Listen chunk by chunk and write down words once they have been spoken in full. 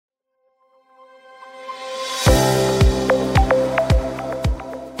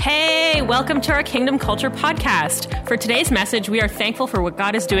Welcome to our Kingdom Culture podcast. For today's message, we are thankful for what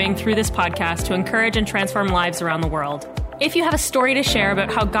God is doing through this podcast to encourage and transform lives around the world. If you have a story to share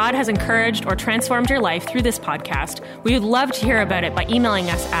about how God has encouraged or transformed your life through this podcast, we would love to hear about it by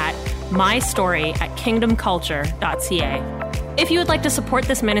emailing us at mystory@kingdomculture.ca. If you would like to support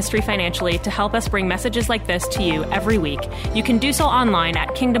this ministry financially to help us bring messages like this to you every week, you can do so online at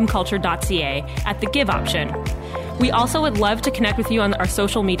kingdomculture.ca at the Give option. We also would love to connect with you on our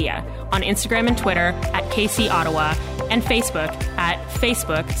social media, on Instagram and Twitter at KC Ottawa, and Facebook at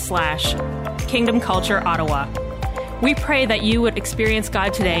Facebook/Kingdom Culture Ottawa. We pray that you would experience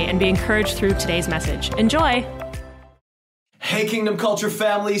God today and be encouraged through today's message. Enjoy! Hey Kingdom Culture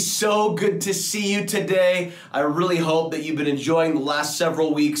family, so good to see you today. I really hope that you've been enjoying the last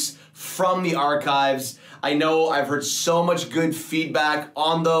several weeks from the archives. I know I've heard so much good feedback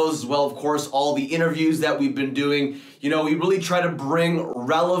on those, as well, of course, all the interviews that we've been doing. You know, we really try to bring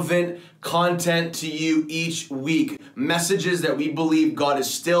relevant content to you each week, messages that we believe God is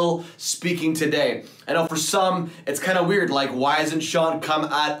still speaking today. I know for some, it's kind of weird, like, why hasn't Sean come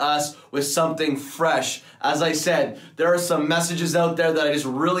at us with something fresh? As I said, there are some messages out there that I just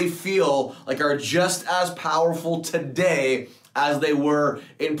really feel like are just as powerful today as they were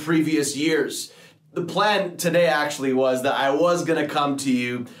in previous years. The plan today actually was that I was going to come to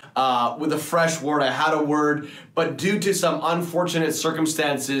you with a fresh word. I had a word, but due to some unfortunate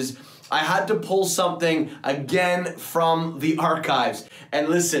circumstances, I had to pull something again from the archives. And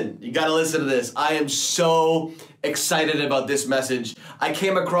listen, you got to listen to this. I am so excited about this message. I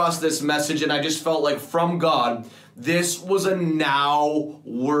came across this message and I just felt like from God, this was a now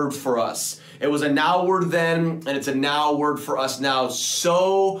word for us. It was a now word then, and it's a now word for us now.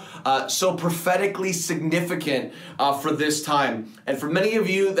 So prophetically significant for this time. And for many of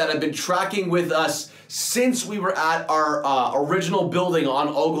you that have been tracking with us since we were at our original building on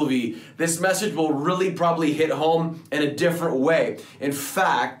Ogilvie, this message will really probably hit home in a different way. In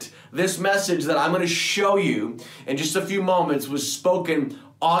fact, this message that I'm going to show you in just a few moments was spoken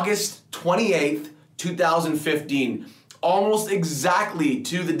August 28th, 2015. Almost exactly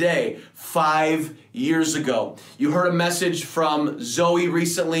to the day, 5 years ago. You heard a message from Zoe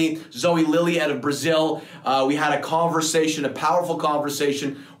recently, Zoe Lilly out of Brazil. We had a conversation, a powerful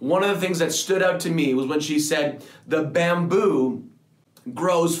conversation. One of the things that stood out to me was when she said, the bamboo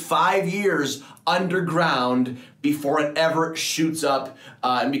grows 5 years underground before it ever shoots up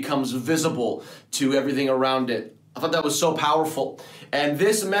and becomes visible to everything around it. I thought that was so powerful. And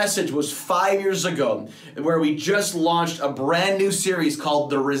this message was 5 years ago, where we just launched a brand new series called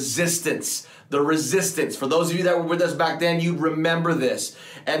The Resistance. The Resistance. For those of you that were with us back then, you'd remember this.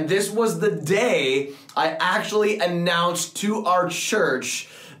 And this was the day I actually announced to our church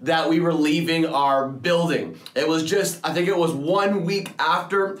that we were leaving our building. It was just, I think it was 1 week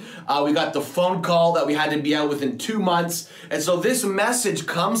after we got the phone call that we had to be out within 2 months. And so this message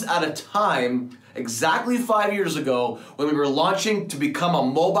comes at a time exactly 5 years ago when we were launching to become a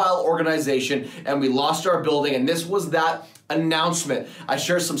mobile organization and we lost our building, and this was that announcement. I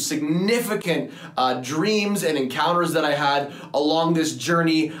share some significant dreams and encounters that I had along this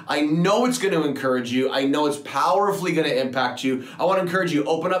journey. I know it's going to encourage you. I know it's powerfully going to impact you. I want to encourage you,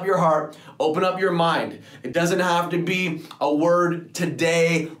 open up your heart, open up your mind. It doesn't have to be a word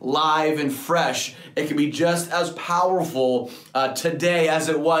today, live and fresh. It can be just as powerful today as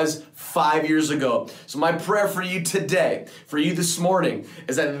it was 5 years ago. So my prayer for you today, for you this morning,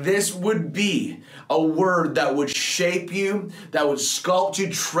 is that this would be a word that would shape you, that would sculpt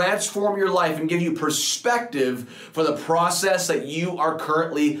you, transform your life, and give you perspective for the process that you are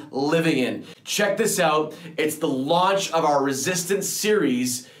currently living in. Check this out. It's the launch of our Resistance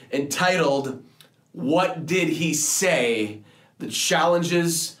series entitled, What Did He Say? The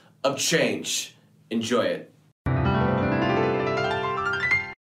Challenges of Change. Enjoy it.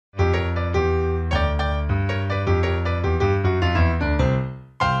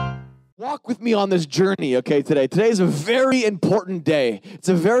 Walk with me on this journey, okay, today. Today is a very important day. It's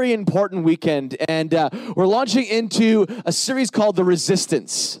a very important weekend, and we're launching into a series called The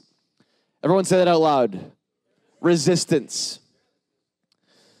Resistance. Everyone say that out loud. Resistance.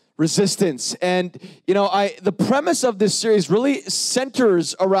 Resistance. And, you know, the premise of this series really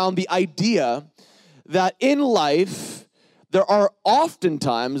centers around the idea that in life, there are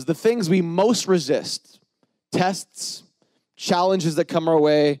oftentimes the things we most resist. Tests, challenges that come our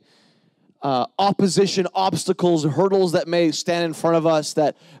way, opposition, obstacles, hurdles that may stand in front of us,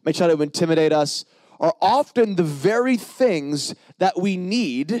 that may try to intimidate us, are often the very things that we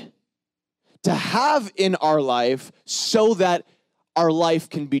need to have in our life so that our life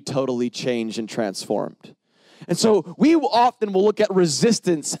can be totally changed and transformed. And so we often will look at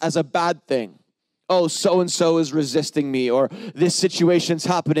resistance as a bad thing. Oh, so-and-so is resisting me, or this situation's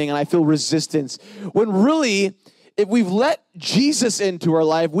happening and I feel resistance. When really, if we've let Jesus into our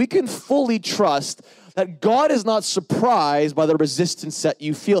life, we can fully trust that God is not surprised by the resistance that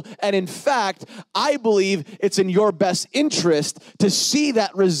you feel. And in fact, I believe it's in your best interest to see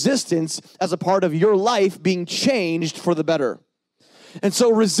that resistance as a part of your life being changed for the better. And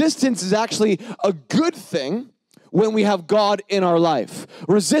so resistance is actually a good thing when we have God in our life.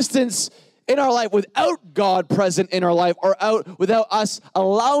 Resistance in our life without God present in our life, or without us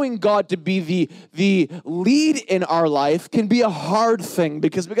allowing God to be the lead in our life, can be a hard thing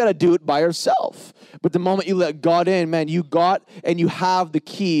because we got to do it by ourselves. But the moment you let God in, man, you got and you have the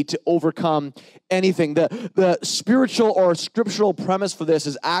key to overcome anything. The spiritual or scriptural premise for this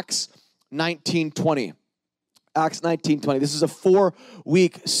is Acts 19:20. Acts 19:20. This is a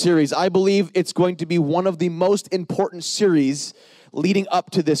 4-week series. I believe it's going to be one of the most important series leading up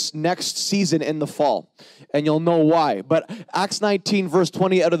to this next season in the fall. And you'll know why. But Acts 19 verse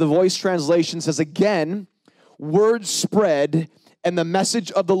 20 out of the Voice translation says, again, word spread and the message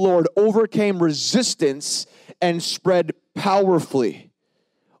of the Lord overcame resistance and spread powerfully.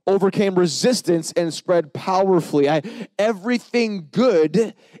 Overcame resistance and spread powerfully. Everything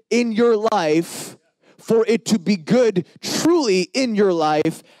good in your life, for it to be good truly in your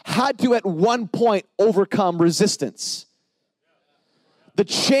life, had to at one point overcome resistance. The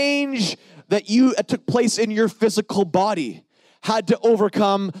change that took place in your physical body had to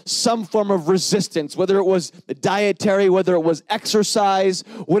overcome some form of resistance, whether it was dietary, whether it was exercise,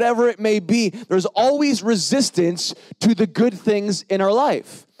 whatever it may be. There's always resistance to the good things in our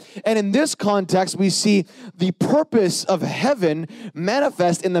life. And in this context, we see the purpose of heaven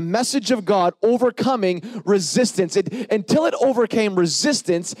manifest in the message of God overcoming resistance. Until it overcame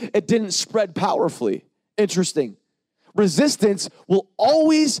resistance, it didn't spread powerfully. Interesting. Resistance will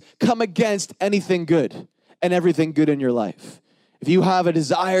always come against anything good and everything good in your life. If you have a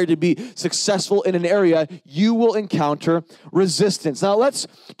desire to be successful in an area, you will encounter resistance. Now let's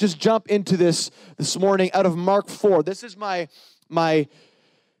just jump into this morning out of Mark 4. This is the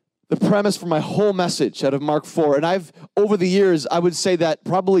premise for my whole message out of Mark 4. And over the years, I would say that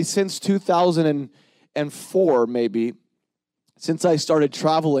probably since 2004, maybe, since I started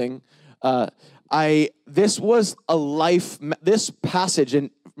traveling, this passage in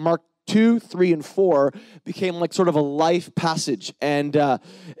Mark 2, 3, and 4 became like sort of a life passage, and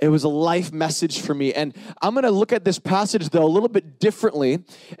it was a life message for me. And I'm going to look at this passage though a little bit differently,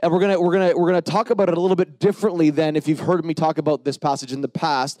 and we're gonna talk about it a little bit differently than if you've heard me talk about this passage in the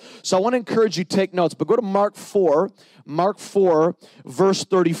past. So I want to encourage you to take notes. But go to Mark 4, verse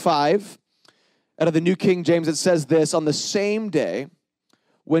 35, out of the New King James. It says this: on the same day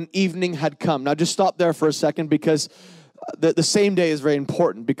when evening had come. Now just stop there for a second, because the same day is very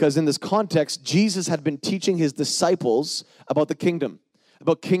important, because in this context, Jesus had been teaching his disciples about the kingdom,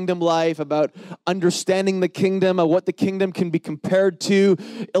 about kingdom life, about understanding the kingdom, of what the kingdom can be compared to,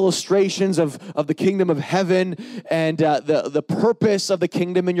 illustrations of the kingdom of heaven, and the purpose of the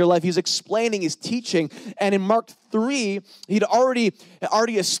kingdom in your life. He's explaining, he's teaching. And in Mark 3, he'd already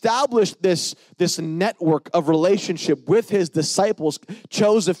established this network of relationship with his disciples,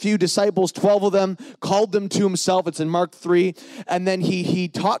 chose a few disciples, 12 of them, called them to himself. It's in Mark 3. And then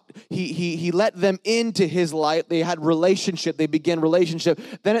he let them into his life. They had relationship. They began relationship.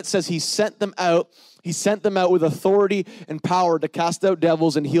 Then it says he sent them out. He sent them out with authority and power to cast out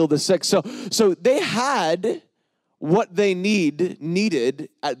devils and heal the sick. So they had what they needed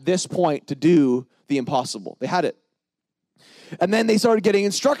at this point to do the impossible. They had it. And then they started getting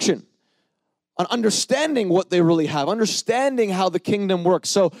instruction on understanding what they really have, understanding how the kingdom works.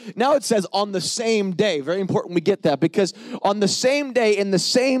 So now it says on the same day. Very important we get that, because on the same day, in the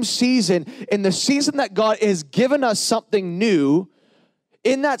same season, in the season that God has given us something new,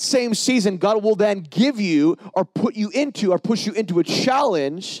 in that same season, God will then give you or push you into a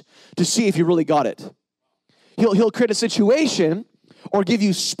challenge to see if you really got it. He'll create a situation or give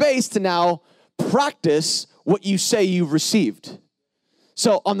you space to now practice what you say you've received.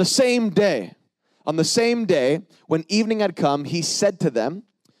 So on the same day, when evening had come, he said to them,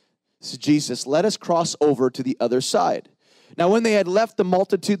 this is Jesus, let us cross over to the other side. Now when they had left the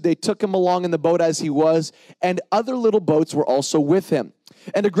multitude, they took him along in the boat as he was, and other little boats were also with him.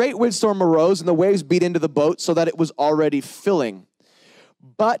 And a great windstorm arose, and the waves beat into the boat so that it was already filling.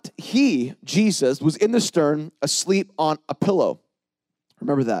 But he, Jesus, was in the stern, asleep on a pillow.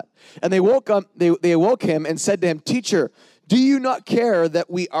 Remember that. And they woke him and said to him, Teacher, do you not care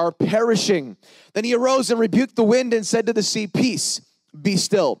that we are perishing? Then he arose and rebuked the wind and said to the sea, Peace, be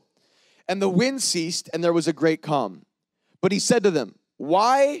still. And the wind ceased, and there was a great calm. But he said to them,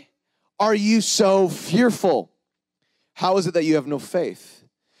 why are you so fearful? How is it that you have no faith?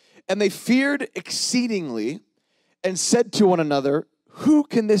 And they feared exceedingly and said to one another, who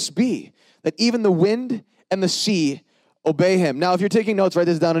can this be, that even the wind and the sea obey him? Now, if you're taking notes, write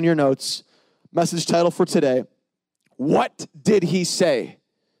this down in your notes. Message title for today, what did he say?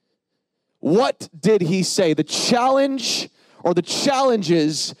 What did he say? The challenge or the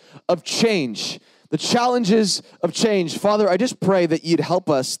challenges of change. The challenges of change. Father, I just pray that you'd help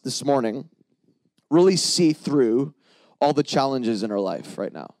us this morning really see through all the challenges in our life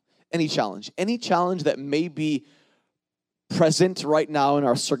right now. Any challenge that may be present right now in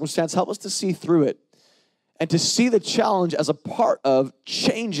our circumstance, help us to see through it and to see the challenge as a part of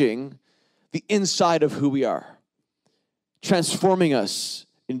changing the inside of who we are, transforming us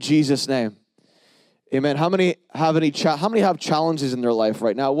in Jesus' name. Amen. How many have challenges in their life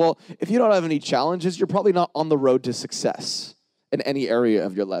right now? Well, if you don't have any challenges, you're probably not on the road to success in any area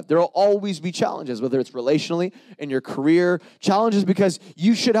of your life. There will always be challenges, whether it's relationally, in your career. Challenges because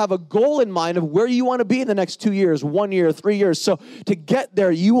you should have a goal in mind of where you want to be in the next 2 years, 1 year, 3 years. So to get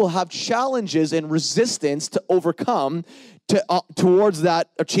there, you will have challenges and resistance to overcome towards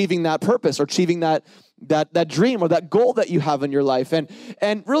that, achieving that purpose or achieving that dream or that goal that you have in your life.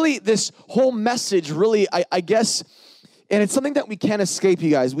 And really this whole message really, I guess, and it's something that we can't escape, you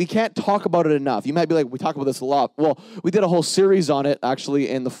guys. We can't talk about it enough. You might be like, we talk about this a lot. Well, we did a whole series on it actually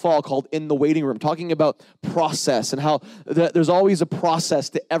in the fall called In the Waiting Room, talking about process and how there's always a process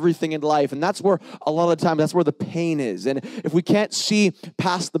to everything in life. And that's where a lot of the time, that's where the pain is. And if we can't see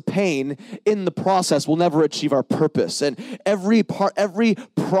past the pain in the process, we'll never achieve our purpose. And every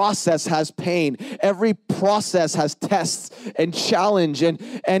process has pain. Every process has tests and challenge. And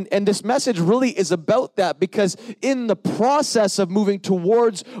this message really is about that, because in the process of moving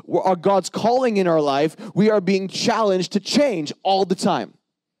towards God's calling in our life, we are being challenged to change all the time.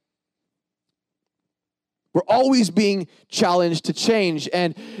 We're always being challenged to change.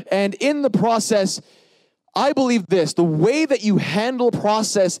 And in the process, I believe this, the way that you handle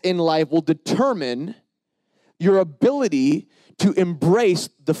process in life will determine your ability to embrace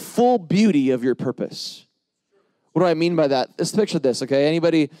the full beauty of your purpose. What do I mean by that? Let's picture this, okay?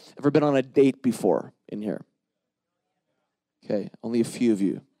 Anybody ever been on a date before in here? Okay, only a few of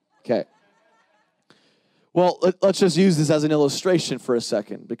you. Okay. Well, let's just use this as an illustration for a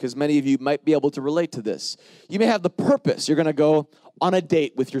second, because many of you might be able to relate to this. You may have the purpose. You're going to go on a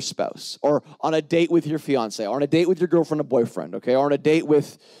date with your spouse, or on a date with your fiance, or on a date with your girlfriend or boyfriend, okay? Or on a date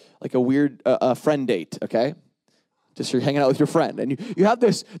with like a weird friend date, okay? Just you're hanging out with your friend. And you have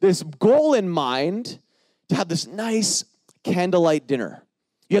this goal in mind to have this nice candlelight dinner.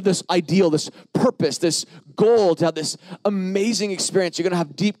 You have this ideal, this purpose, this goal to have this amazing experience. You're going to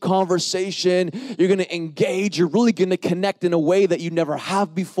have deep conversation. You're going to engage. You're really going to connect in a way that you never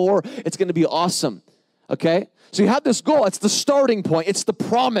have before. It's going to be awesome, okay? So you have this goal. It's the starting point. It's the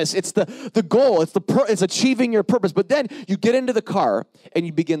promise. It's the goal. It's achieving your purpose. But then you get into the car and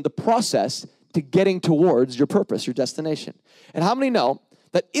you begin the process to getting towards your purpose, your destination. And how many know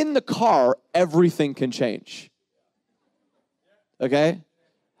that in the car, everything can change? Okay?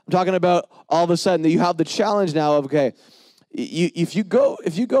 I'm talking about all of a sudden that you have the challenge now of, okay, if you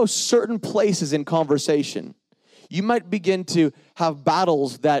go certain places in conversation, you might begin to have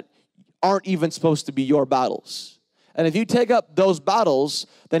battles that aren't even supposed to be your battles. And if you take up those battles,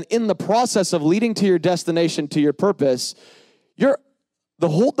 then in the process of leading to your destination, to your purpose, the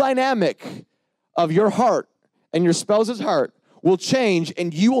whole dynamic of your heart and your spouse's heart will change,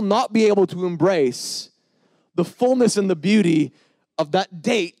 and you will not be able to embrace the fullness and the beauty of that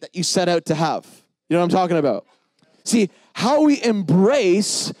date that you set out to have. You know what I'm talking about? See, how we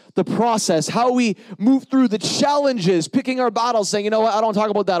embrace the process, how we move through the challenges, picking our battles, saying, you know what, I don't talk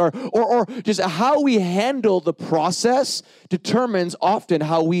about that, or just how we handle the process determines often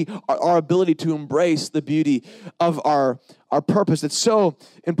how our ability to embrace the beauty of our purpose. It's so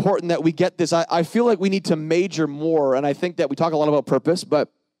important that we get this. I feel like we need to major more, and I think that we talk a lot about purpose,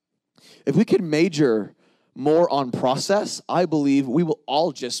 but if we could major more on process, I believe we will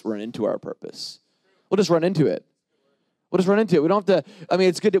all just run into our purpose. We'll just run into it. We don't have to,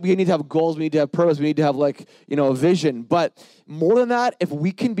 it's good that we need to have goals, we need to have purpose, we need to have a vision. But more than that, if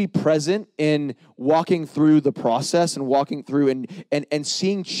we can be present in walking through the process and walking through and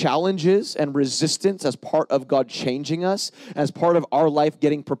seeing challenges and resistance as part of God changing us, as part of our life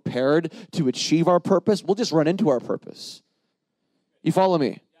getting prepared to achieve our purpose, we'll just run into our purpose. You follow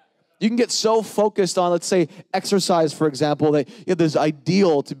me? You can get so focused on, let's say, exercise, for example, that you have this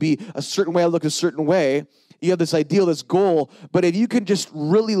ideal to be a certain way, I look a certain way, you have this ideal, this goal, but if you can just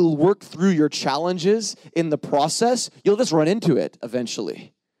really work through your challenges in the process, you'll just run into it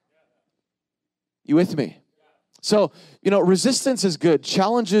eventually. You with me? So, resistance is good.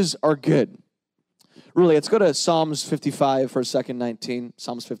 Challenges are good. Really, let's go to Psalms 55 for a second, 19.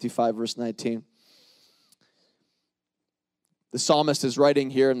 Psalms 55, verse 19. The psalmist is writing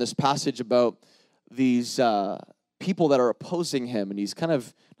here in this passage about these people that are opposing him, and he's kind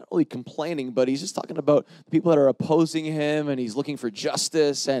of not really complaining, but he's just talking about the people that are opposing him, and he's looking for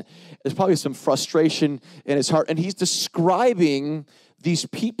justice, and there's probably some frustration in his heart, and he's describing these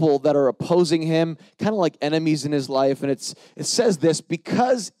people that are opposing him, kind of like enemies in his life, and it says this,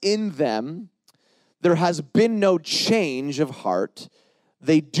 because in them there has been no change of heart,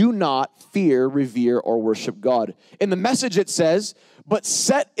 they do not fear, revere, or worship God. In the Message it says, but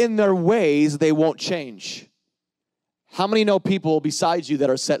set in their ways they won't change. How many know people besides you that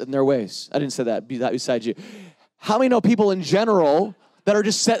are set in their ways? I didn't say that beside you. How many know people in general that are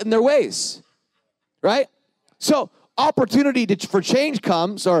just set in their ways? Right? So opportunity for change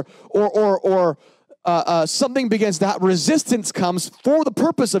comes, or something begins to happen. Resistance comes for the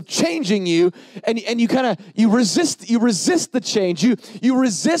purpose of changing you, and you resist the change. You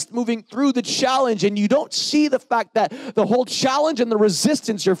resist moving through the challenge, and you don't see the fact that the whole challenge and the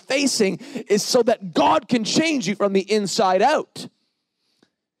resistance you're facing is so that God can change you from the inside out.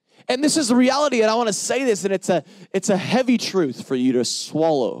 And this is the reality, and I want to say this, and it's a heavy truth for you to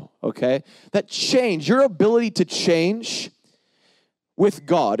swallow, okay? That change, your ability to change with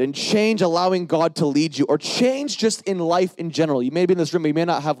God and change, allowing God to lead you, or change just in life in general. You may be in this room, but you may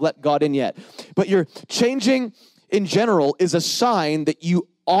not have let God in yet. But your changing in general is a sign that you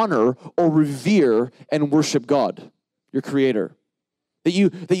honor or revere and worship God, your Creator. That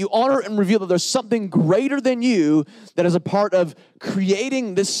you honor and reveal that there's something greater than you that is a part of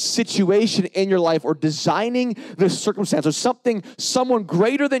creating this situation in your life, or designing this circumstance, or someone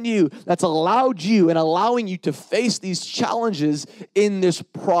greater than you that's allowed you and allowing you to face these challenges in this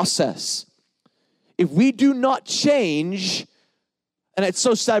process. If we do not change, and it's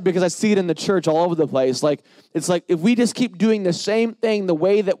so sad because I see it in the church all over the place, it's like if we just keep doing the same thing the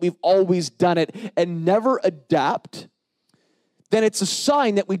way that we've always done it and never adapt, then it's a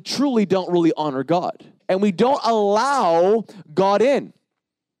sign that we truly don't really honor God. And we don't allow God in.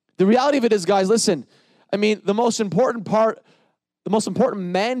 The reality of it is, guys, listen, the most important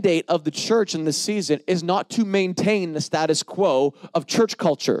mandate of the church in this season is not to maintain the status quo of church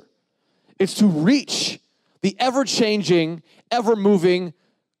culture. It's to reach the ever-changing, ever-moving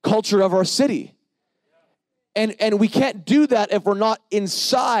culture of our city. And we can't do that if we're not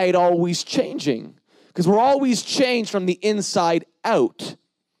inside always changing. Because we're always changed from the inside out.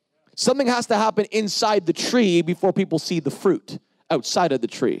 Something has to happen inside the tree before people see the fruit outside of the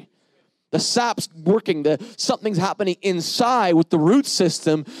tree. The sap's working, something's happening inside with the root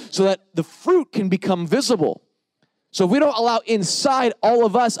system so that the fruit can become visible. So if we don't allow inside all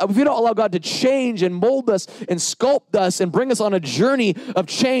of us, if we don't allow God to change and mold us and sculpt us and bring us on a journey of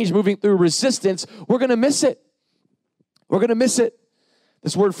change moving through resistance, we're going to miss it. We're going to miss it.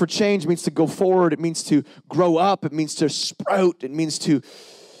 This word for change means to go forward. It means to grow up. It means to sprout. It means to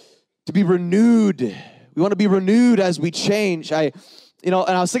be renewed. We want to be renewed as we change. And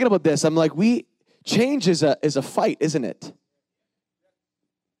I was thinking about this. I'm like, change is a fight, isn't it?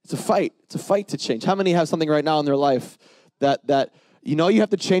 It's a fight. It's a fight to change. How many have something right now in their life that you have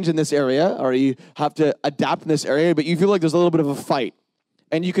to change in this area, or you have to adapt in this area, but you feel like there's a little bit of a fight?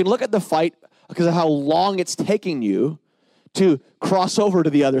 And you can look at the fight because of how long it's taking you to cross over to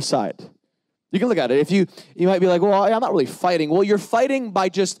the other side. You can look at it. If you might be like, well, I'm not really fighting. Well, you're fighting by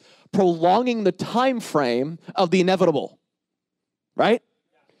just prolonging the time frame of the inevitable, right?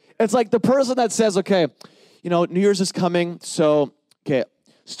 It's like the person that says, okay, New Year's is coming, so, okay,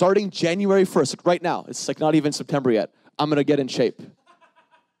 starting January 1st, right now, it's like not even September yet, I'm going to get in shape.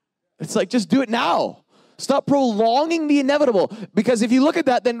 It's like, just do it now. Stop prolonging the inevitable. Because if you look at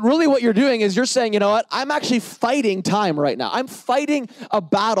that, then really what you're doing is you're saying, you know what? I'm actually fighting time right now. I'm fighting a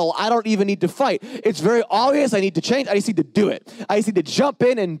battle I don't even need to fight. It's very obvious I need to change. I just need to do it. I just need to jump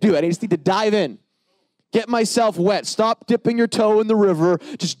in and do it. I just need to dive in. Get myself wet. Stop dipping your toe in the river.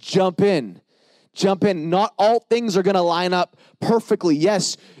 Just jump in. Jump in. Not all things are going to line up perfectly.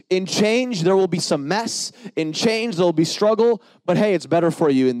 Yes, in change, there will be some mess. In change, there will be struggle. But hey, it's better for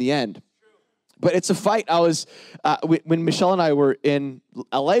you in the end. But it's a fight. I was when Michelle and I were in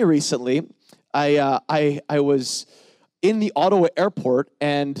LA recently. I was in the Ottawa airport,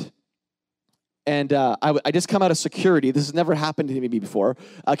 and I just come out of security. This has never happened to me before.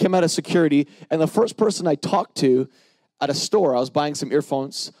 I came out of security, and the first person I talked to at a store. I was buying some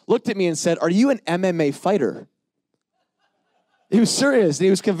earphones, looked at me and said, "Are you an MMA fighter?" He was serious. He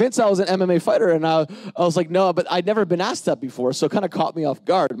was convinced I was an MMA fighter. And I was like, no, but I'd never been asked that before. So it kind of caught me off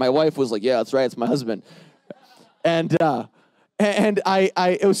guard. My wife was like, yeah, that's right. It's my husband. And I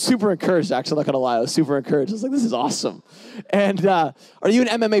was super encouraged, actually. I'm not going to lie. I was super encouraged. I was like, this is awesome. And are you an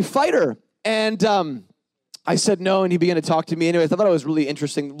MMA fighter? And I said no, and he began to talk to me. Anyway, I thought it was really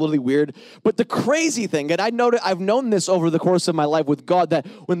interesting, really weird. But the crazy thing, and I've known this over the course of my life with God, that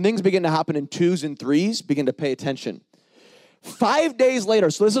when things begin to happen in 2s and 3s, begin to pay attention. 5 days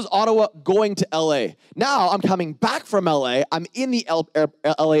later, so this is Ottawa going to LA. Now I'm coming back from LA. I'm in the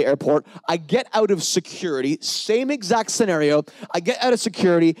LA airport. I get out of security. Same exact scenario. I get out of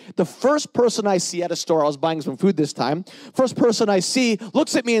security. The first person I see at a store, I was buying some food this time. First person I see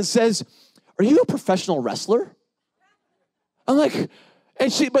looks at me and says, "Are you a professional wrestler?" I'm like,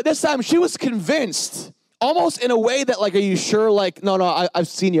 but this time she was convinced. Almost in a way that, like, are you sure? Like, no, I've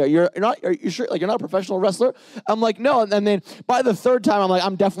seen you. You're not. Are you sure? Like, you're not a professional wrestler? I'm like, no. And then by the third time, I'm like,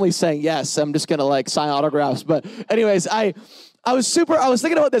 I'm definitely saying yes. I'm just gonna like sign autographs. But anyways, I was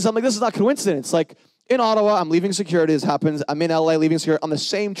thinking about this. I'm like, this is not coincidence. Like in Ottawa, I'm leaving security. This happens. I'm in LA leaving security. On the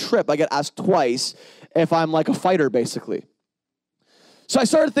same trip, I get asked twice if I'm like a fighter, basically. So I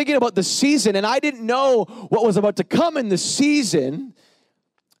started thinking about the season, and I didn't know what was about to come in the season,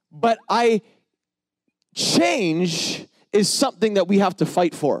 but change is something that we have to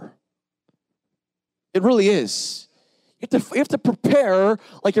fight for. It really is. You have to prepare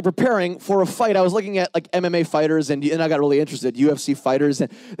like you're preparing for a fight. I was looking at like MMA fighters, and I got really interested, UFC fighters,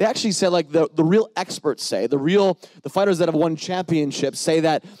 and they actually said, like, the real experts say, the fighters that have won championships say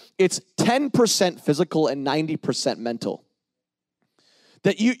that it's 10% physical and 90% mental.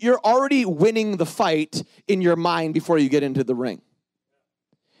 That you're already winning the fight in your mind before you get into the ring.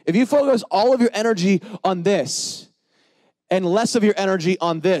 If you focus all of your energy on this and less of your energy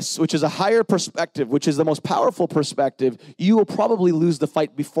on this, which is a higher perspective, which is the most powerful perspective, you will probably lose the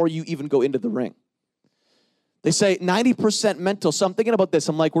fight before you even go into the ring. They say 90% mental. So I'm thinking about this.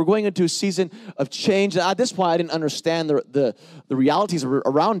 I'm like, we're going into a season of change. And at this point, I didn't understand the realities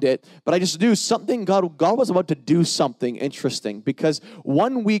around it, but I just knew something, God was about to do something interesting, because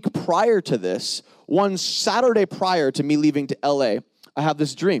 1 week prior to this, one Saturday prior to me leaving to LA, I have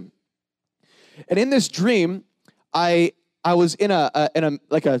this dream. And in this dream, I was in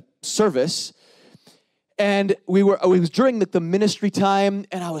a service, and it was during the ministry time,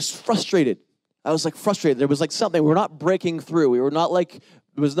 and I was frustrated. I was like frustrated. There was like something, we were not breaking through. We were not like,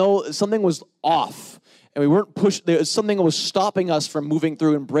 something was off, and we weren't pushed. There was something that was stopping us from moving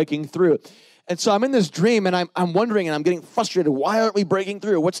through and breaking through. And so I'm in this dream, and I'm wondering, and I'm getting frustrated. Why aren't we breaking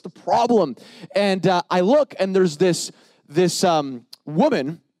through? What's the problem? And I look, and there's this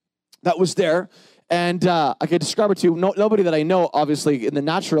woman that was there, and I could describe her to you. Nobody that I know, obviously, in the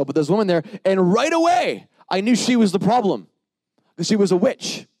natural, but there's a woman there, and right away, I knew she was the problem, because she was a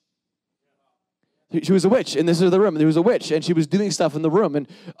witch. She was a witch, and this is the room. There was a witch, and she was doing stuff in the room. And,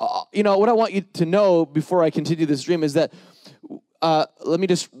 what I want you to know before I continue this dream is that, let me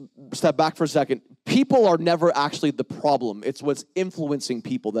just step back for a second. People are never actually the problem. It's what's influencing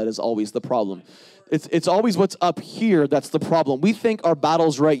people that is always the problem. It's always what's up here that's the problem. We think our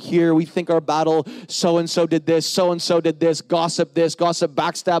battle's right here. We think our battle, so-and-so did this, so-and-so did this, gossip,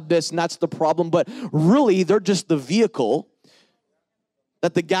 backstab this, and that's the problem. But really, they're just the vehicle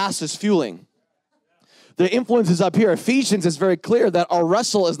that the gas is fueling. The influence is up here. Ephesians is very clear that our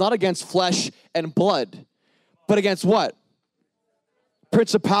wrestle is not against flesh and blood, but against what?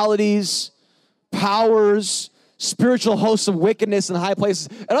 Principalities, powers, spiritual hosts of wickedness in high places.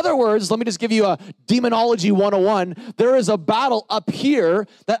 In other words, let me just give you a demonology 101. There is a battle up here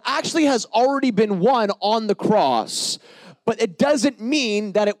that actually has already been won on the cross, but it doesn't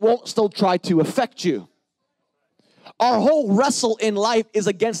mean that it won't still try to affect you. Our whole wrestle in life is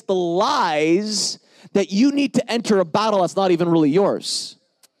against the lies that you need to enter a battle that's not even really yours.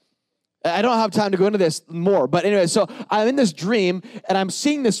 I don't have time to go into this more, but anyway, so I'm in this dream, and I'm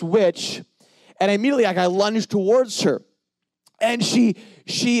seeing this witch, and immediately I lunge towards her, and she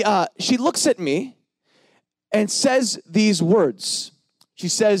looks at me and says these words. She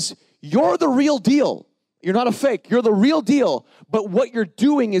says, "You're the real deal. You're not a fake. You're the real deal, but what you're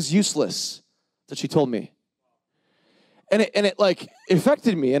doing is useless." That's what she told me. And it like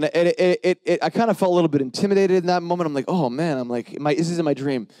affected me, and I kind of felt a little bit intimidated in that moment. I'm like, oh man, I'm like, this is in my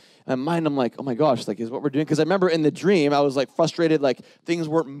dream. In my mind, I'm like, oh my gosh, like, is what we're doing? Because I remember in the dream, I was like frustrated, like things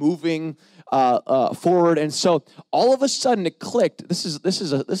weren't moving forward, and so all of a sudden it clicked. This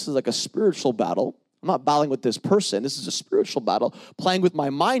is like a spiritual battle I'm not battling with this person. This is a spiritual battle, playing with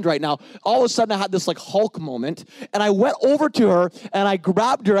my mind right now. All of a sudden, I had this like Hulk moment, and I went over to her, and I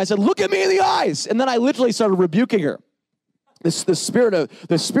grabbed her. I said, look at me in the eyes. And then I literally started rebuking her. The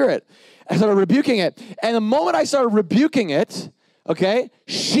spirit. I started rebuking it. And the moment I started rebuking it, okay,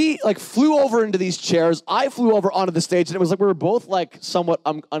 she like flew over into these chairs. I flew over onto the stage, and it was like we were both like somewhat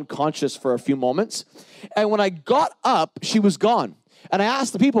unconscious for a few moments. And when I got up, she was gone. And I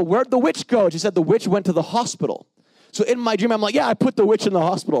asked the people, where'd the witch go? She said the witch went to the hospital. So in my dream, I'm like, yeah, I put the witch in the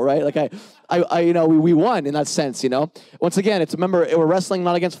hospital, right? Like we won in that sense, Once again, remember, we're wrestling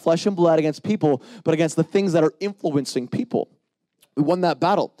not against flesh and blood, against people, but against the things that are influencing people. We won that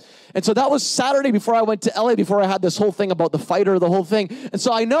battle. And so that was Saturday before I went to LA, before I had this whole thing about the fighter, the whole thing. And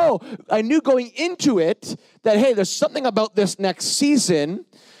so I knew going into it that, hey, there's something about this next season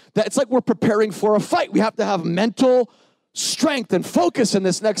that it's like we're preparing for a fight. We have to have mental strength and focus in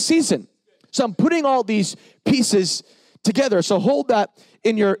this next season. So I'm putting all these pieces together. So hold that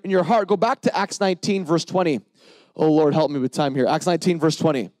in your heart. Go back to Acts 19, verse 20. Oh, Lord, help me with time here. Acts 19, verse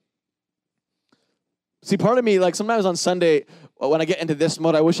 20. See, part of me, like sometimes on Sunday, when I get into this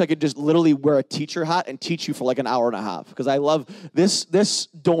mode, I wish I could just literally wear a teacher hat and teach you for like an hour and a half. Because I love this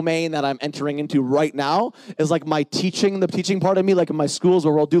domain that I'm entering into right now is like the teaching part of me, like in my schools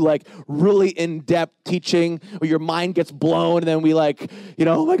where we'll do like really in-depth teaching where your mind gets blown and then we like,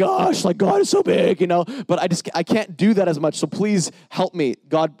 oh my gosh, like God is so big, But I can't do that as much. So please help me.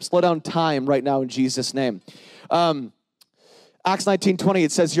 God, slow down time right now in Jesus' name. Acts 19:20,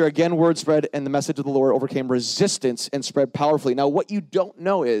 it says here, again, word spread, and the message of the Lord overcame resistance and spread powerfully. Now, what you don't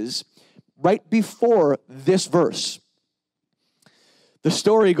know is, right before this verse, the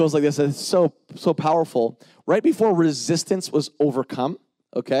story goes like this, and it's so powerful. Right before resistance was overcome,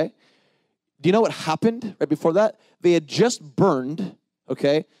 okay? Do you know what happened right before that? They had just burned,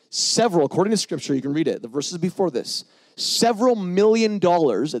 okay, according to Scripture, you can read it, the verses before this, several $1 million,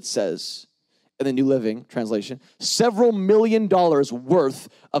 it says, in the New Living Translation, several $1 million worth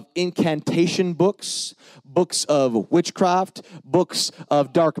of incantation books of witchcraft, books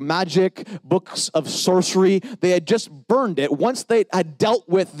of dark magic, books of sorcery. They had just burned it. Once they had dealt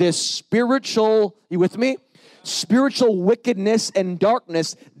with this spiritual, you with me? Spiritual wickedness and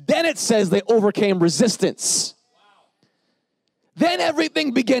darkness, then it says they overcame resistance. Then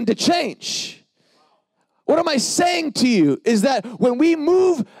everything began to change. What am I saying to you is that when we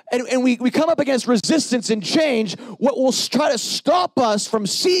move and we come up against resistance and change, what will try to stop us from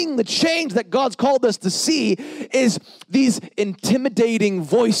seeing the change that God's called us to see is these intimidating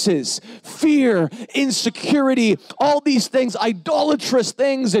voices, fear, insecurity, all these things, idolatrous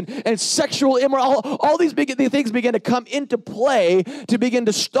things and sexual immorality, all these things begin to come into play to begin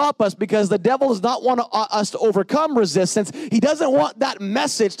to stop us because the devil does not want us to overcome resistance. He doesn't want that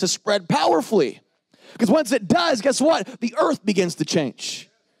message to spread powerfully. Because once it does, guess what? The earth begins to change.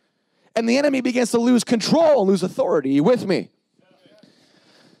 And the enemy begins to lose control and lose authority. You with me?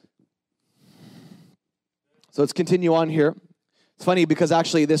 So let's continue on here. It's funny because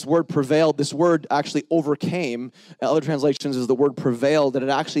actually this word prevailed, this word actually overcame. In other translations is the word prevailed, and it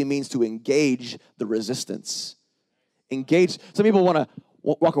actually means to engage the resistance. Engage. Some people want to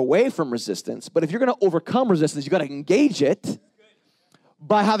walk away from resistance, but if you're going to overcome resistance, you got to engage it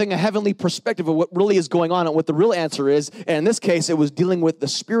by having a heavenly perspective of what really is going on and what the real answer is. And in this case, it was dealing with the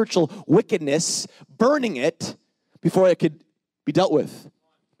spiritual wickedness, burning it before it could be dealt with,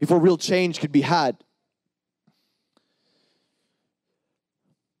 before real change could be had.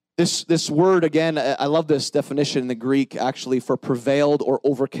 This word, again, I love this definition in the Greek, actually, for prevailed or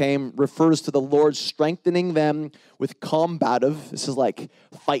overcame, refers to the Lord strengthening them with combative, this is like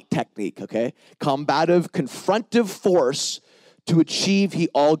fight technique, okay? Combative, confrontive force to achieve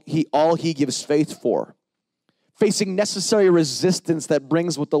all he gives faith for. Facing necessary resistance that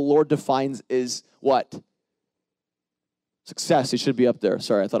brings what the Lord defines is what? Success. It should be up there.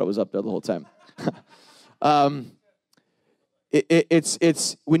 Sorry, I thought it was up there the whole time.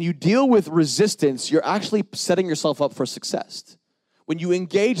 It's when you deal with resistance, you're actually setting yourself up for success. When you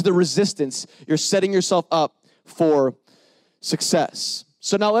engage the resistance, you're setting yourself up for success.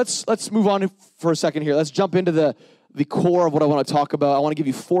 So now let's move on for a second here. Let's jump into the core of what I want to talk about. I want to give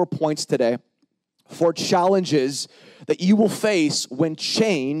you 4 points today, 4 challenges that you will face when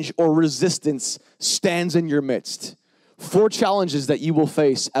change or resistance stands in your midst. 4 challenges that you will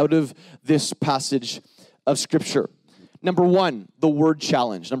face out of this passage of Scripture. Number 1, the word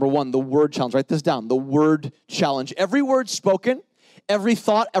challenge. Number 1, the word challenge. Write this down, the word challenge. Every word spoken, every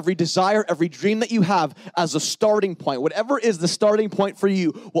thought, every desire, every dream that you have as a starting point, whatever is the starting point for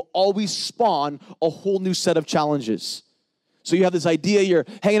you, will always spawn a whole new set of challenges. So you have this idea, you're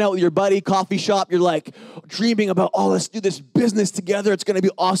hanging out with your buddy, coffee shop, you're like dreaming about, oh, let's do this business together. It's going to be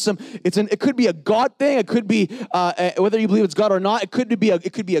awesome. It could be a God thing. It could be, whether you believe it's God or not, it could be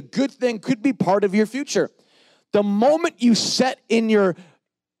a good thing, could be part of your future. The moment you settle it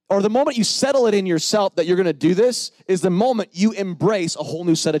in yourself that you're going to do this is the moment you embrace a whole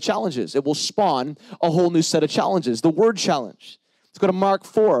new set of challenges. It will spawn a whole new set of challenges. The word challenge. Let's go to Mark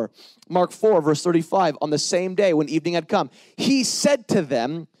 4. Mark 4, verse 35. On the same day when evening had come, he said to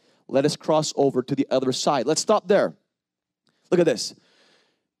them, let us cross over to the other side. Let's stop there. Look at this.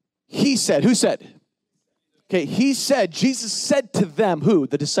 He said, who said? Okay, he said, Jesus said to them, who?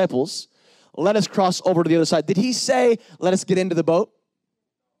 The disciples, let us cross over to the other side. Did he say, let us get into the boat?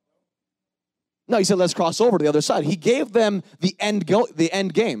 No, he said, let's cross over to the other side. He gave them the end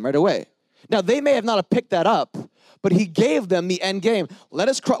game right away. Now, they may have not picked that up, but he gave them the end game. Let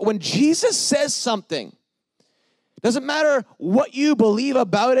us cross. When Jesus says something, doesn't matter what you believe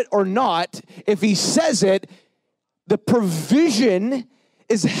about it or not, if he says it, the provision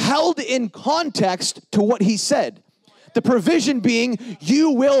is held in context to what he said. The provision being,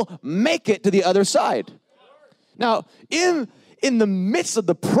 you will make it to the other side. Now, in the midst of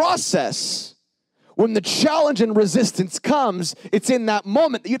the process, when the challenge and resistance comes, it's in that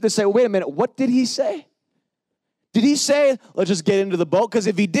moment that you have to say, wait a minute, what did he say? Did he say, let's just get into the boat? Because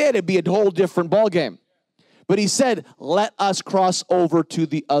if he did, it'd be a whole different ballgame. But he said, let us cross over to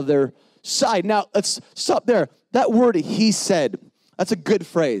the other side. Now, let's stop there. That word, he said, that's a good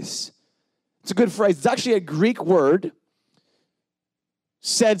phrase. It's a good phrase. It's actually a Greek word,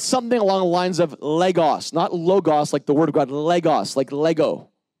 said something along the lines of legos, not logos, like the word of God, legos, like Lego.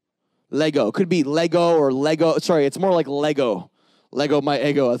 Lego. It could be Lego or Lego. Sorry, it's more like Lego. Lego, my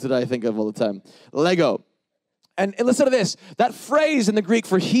ego. That's what I think of all the time. Lego. And listen to this. That phrase in the Greek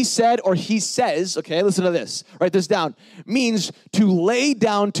for he said or he says, okay, listen to this. Write this down. Means to lay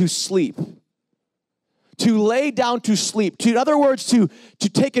down to sleep. To lay down to sleep. In other words, to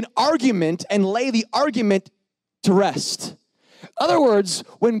take an argument and lay the argument to rest. In other words,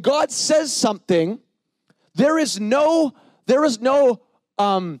 when God says something, there is no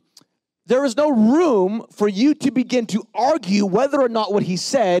room for you to begin to argue whether or not what he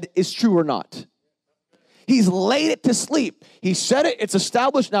said is true or not. He's laid it to sleep. He said it, it's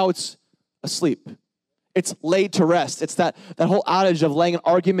established, now it's asleep. It's laid to rest. It's that whole adage of laying an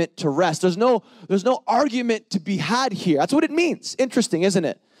argument to rest. There's no argument to be had here. That's what it means. Interesting, isn't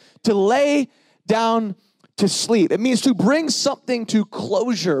it? To lay down to sleep. It means to bring something to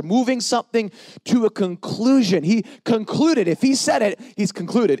closure, moving something to a conclusion. He concluded. If he said it, he's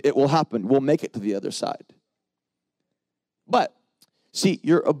concluded it will happen. We'll make it to the other side. But, see,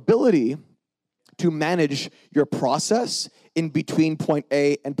 your ability to manage your process in between point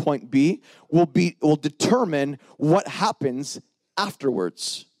A and point B will determine what happens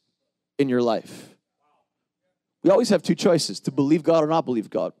afterwards in your life. We always have two choices, to believe God or not believe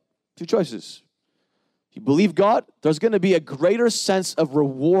God. Two choices. If you believe God, there's going to be a greater sense of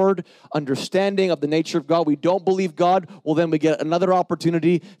reward, understanding of the nature of God. We don't believe God, well, then we get another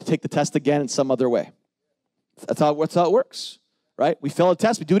opportunity to take the test again in some other way. That's how it works, right? We fail a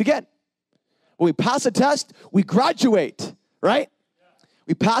test, we do it again. When we pass a test, we graduate, right?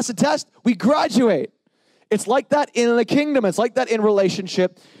 We pass a test, we graduate. It's like that in the kingdom. It's like that in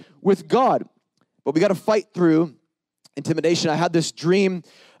relationship with God. But we got to fight through intimidation. I had this dream.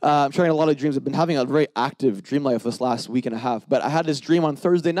 I'm sharing a lot of dreams. I've been having a very active dream life this last week and a half. But I had this dream on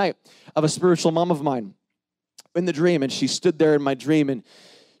Thursday night of a spiritual mom of mine in the dream. And she stood there in my dream and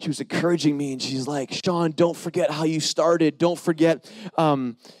she was encouraging me. And she's like, Sean, don't forget how you started. Don't forget,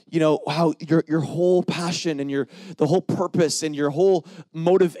 how your whole passion and the whole purpose and your whole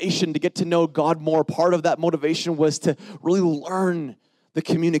motivation to get to know God more. Part of that motivation was to really learn the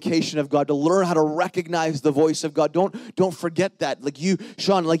communication of God, to learn how to recognize the voice of God. Don't forget that. Like you,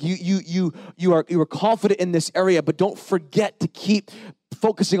 Sean, like you are confident in this area, but don't forget to keep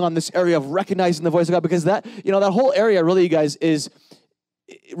focusing on this area of recognizing the voice of God, because that whole area really, you guys, is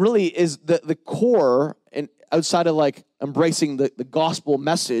the core, and outside of like embracing the gospel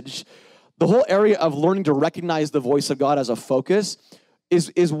message, the whole area of learning to recognize the voice of God as a focus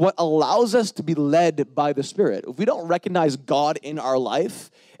is what allows us to be led by the Spirit. If we don't recognize God in our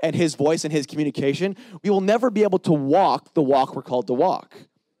life and his voice and his communication, we will never be able to walk the walk we're called to walk.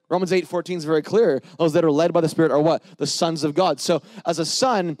 Romans 8:14 is very clear. Those that are led by the Spirit are what? The sons of God. So as a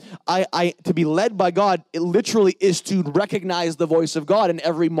son, I to be led by God, it literally is to recognize the voice of God in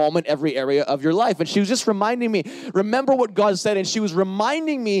every moment, every area of your life. And she was just reminding me, remember what God said. And she was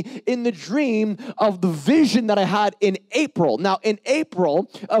reminding me in the dream of the vision that I had in April. Now, in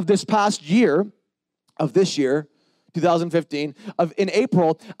April of this past year, 2015, in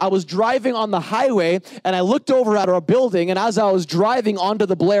April, I was driving on the highway and I looked over at our building, and as I was driving onto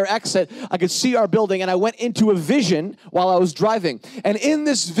the Blair exit, I could see our building, and I went into a vision while I was driving. And in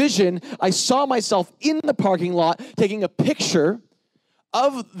this vision, I saw myself in the parking lot taking a picture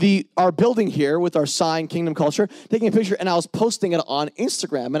of our building here with our sign, Kingdom Culture, taking a picture, and I was posting it on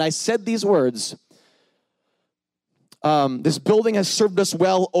Instagram. And I said these words, this building has served us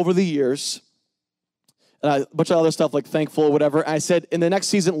well over the years. And a bunch of other stuff like thankful, whatever. And I said, in the next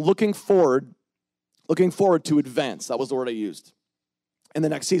season, looking forward to advance. That was the word I used. In the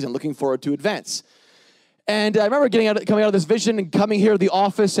next season, looking forward to advance. And I remember coming out of this vision and coming here to the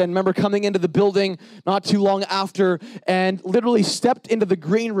office, and remember coming into the building not too long after, and literally stepped into the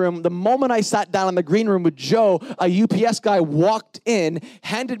green room. The moment I sat down in the green room with Joe, a UPS guy walked in,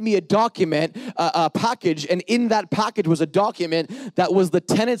 handed me a document, a package, and in that package was a document that was the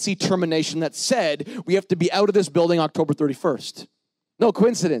tenancy termination that said we have to be out of this building October 31st. No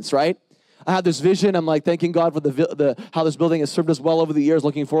coincidence, right? I had this vision. I'm like thanking God for how this building has served us well over the years,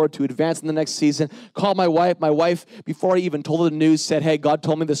 looking forward to advance in the next season. Called my wife. My wife, before I even told her the news, said, hey, God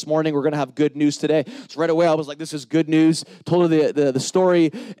told me this morning we're going to have good news today. So right away, I was like, this is good news. Told her the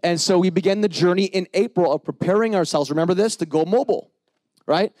story. And so we began the journey in April of preparing ourselves, remember this, to go mobile.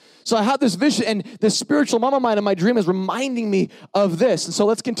 Right? So I had this vision, and this spiritual mama mind in my dream is reminding me of this. And so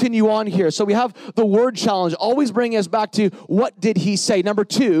let's continue on here. So we have the word challenge, always bringing us back to what did he say? Number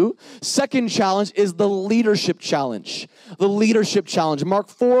two, second challenge is the leadership challenge. The leadership challenge. Mark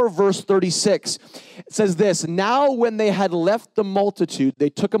 4, verse 36. It says this, now when they had left the multitude, they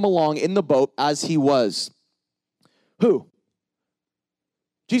took him along in the boat as he was. Who?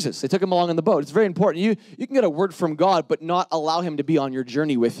 Jesus. They took him along in the boat. It's very important. You can get a word from God, but not allow him to be on your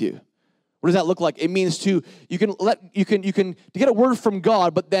journey with you. What does that look like? It means to get a word from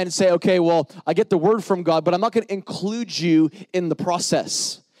God, but then say, okay, well, I get the word from God, but I'm not going to include you in the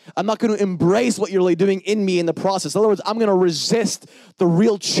process. I'm not going to embrace what you're really doing in me in the process. In other words, I'm going to resist the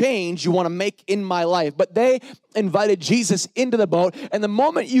real change you want to make in my life. But they invited Jesus into the boat, and the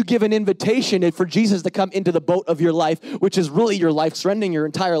moment you give an invitation for Jesus to come into the boat of your life, which is really your life, surrendering your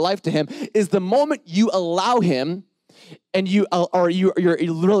entire life to him, is the moment you allow him, and you're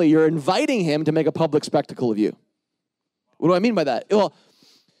inviting him to make a public spectacle of you. What do I mean by that? Well,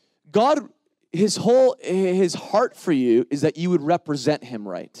 God, his heart for you is that you would represent him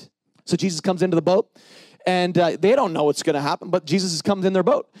right. So Jesus comes into the boat, and they don't know what's going to happen, but Jesus comes in their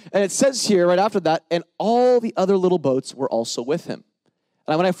boat. And it says here right after that, and all the other little boats were also with him.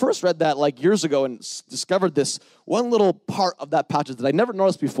 And when I first read that like years ago and discovered this one little part of that passage that I never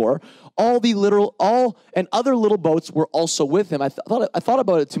noticed before, all and other little boats were also with him. I thought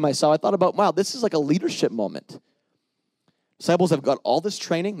about it to myself. I thought about, wow, this is like a leadership moment. Disciples have got all this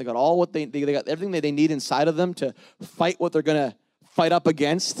training. They got all what they got everything that they need inside of them to fight what they're going to fight up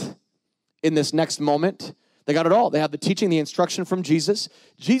against in this next moment. They got it all. They have the teaching, the instruction from Jesus.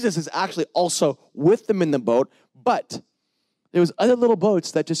 Jesus is actually also with them in the boat, but there was other little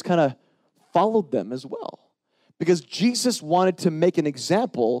boats that just kind of followed them as well, because Jesus wanted to make an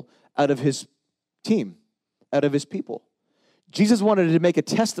example out of his team, out of his people. Jesus wanted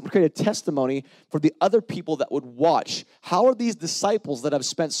to create a testimony for the other people that would watch. How are these disciples that have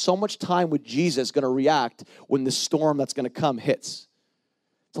spent so much time with Jesus going to react when the storm that's going to come hits?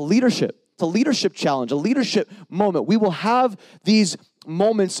 It's a leadership challenge, a leadership moment. We will have these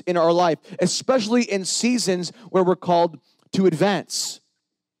moments in our life, especially in seasons where we're called to advance.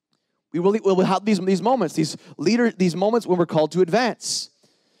 We will have these moments, these moments when we're called to advance.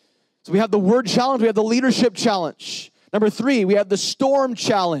 So we have the word challenge, we have the leadership challenge. Number 3, we have the storm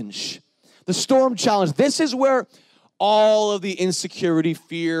challenge. The storm challenge. This is where all of the insecurity,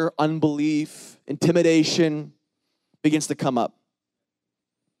 fear, unbelief, intimidation begins to come up.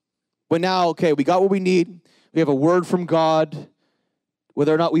 When now, okay, we got what we need. We have a word from God.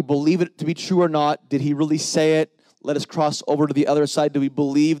 Whether or not we believe it to be true or not, did he really say it? Let us cross over to the other side. Do we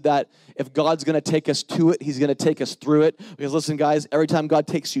believe that if God's going to take us to it, he's going to take us through it? Because listen, guys, every time God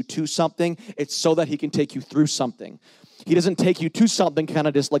takes you to something, it's so that he can take you through something. He doesn't take you to something, kind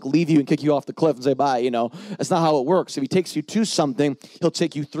of just like leave you and kick you off the cliff and say, bye, That's not how it works. If he takes you to something, he'll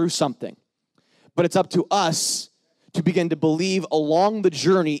take you through something. But it's up to us to begin to believe along the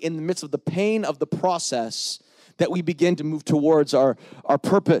journey, in the midst of the pain of the process, that we begin to move towards our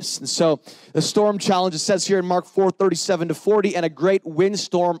purpose. And so the storm challenge, it says here in Mark 4:37-40, and a great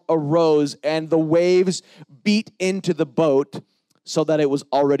windstorm arose, and the waves beat into the boat so that it was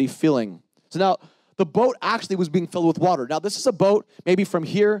already filling. So now, the boat actually was being filled with water. Now, this is a boat maybe from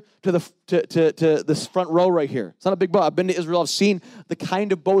here to to this front row right here. It's not a big boat. I've been to Israel. I've seen the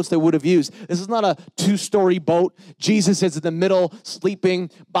kind of boats they would have used. This is not a 2-story boat. Jesus is in the middle,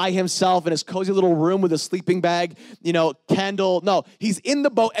 sleeping by himself in his cozy little room with a sleeping bag, candle. No, he's in the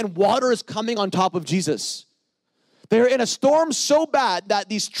boat, and water is coming on top of Jesus. They're in a storm so bad that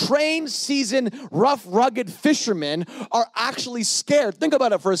these trained, seasoned, rough, rugged fishermen are actually scared. Think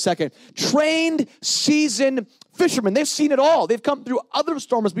about it for a second. Trained, seasoned fishermen. They've seen it all. They've come through other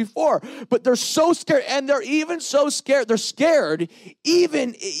storms before, but they're so scared, and they're even so scared. They're scared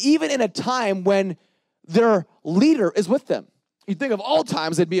even in a time when their leader is with them. You think of all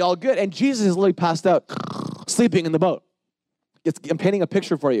times, it'd be all good, and Jesus is literally passed out, sleeping in the boat. I'm painting a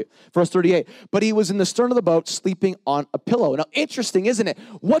picture for you. Verse 38. But he was in the stern of the boat, sleeping on a pillow. Now, interesting, isn't it?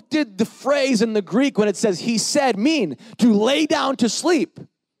 What did the phrase in the Greek when it says he said mean? To lay down to sleep.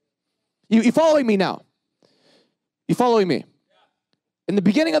 You following me now? You following me? In the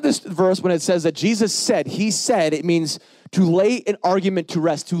beginning of this verse, when it says that Jesus said, he said, it means to lay an argument to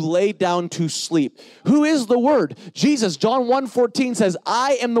rest, to lay down to sleep. Who is the Word? Jesus. John 1:14 says,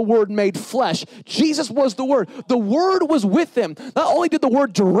 I am the Word made flesh. Jesus was the Word. The Word was with them. Not only did the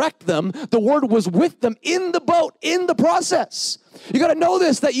Word direct them, the Word was with them in the boat, in the process. You got to know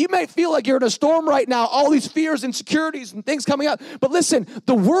this, that you may feel like you're in a storm right now, all these fears, insecurities, and things coming up. But listen,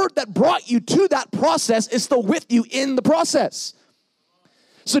 the Word that brought you to that process is still with you in the process.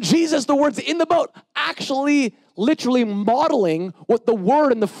 So Jesus, the Word's in the boat, actually literally modeling what the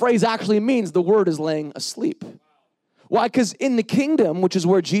word and the phrase actually means. The Word is laying asleep. Why? Because in the kingdom, which is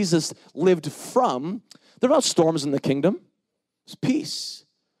where Jesus lived from, there are no storms in the kingdom. There's peace.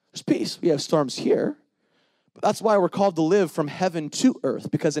 There's peace. We have storms here. But that's why we're called to live from heaven to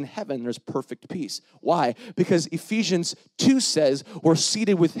earth, because in heaven there's perfect peace. Why? Because Ephesians 2 says we're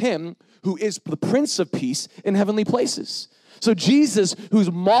seated with him who is the Prince of Peace in heavenly places. So Jesus,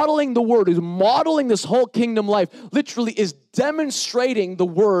 who's modeling the Word, who's modeling this whole kingdom life, literally is demonstrating the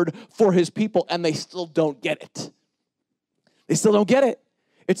Word for his people, and they still don't get it. They still don't get it.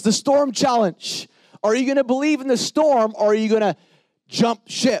 It's the storm challenge. Are you going to believe in the storm, or are you going to jump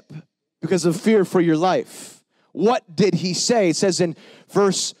ship because of fear for your life? What did he say? It says in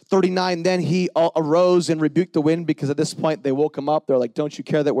verse 39, then he arose and rebuked the wind, because at this point they woke him up. They're like, don't you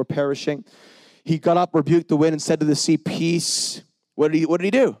care that we're perishing? He got up, rebuked the wind, and said to the sea, peace. What did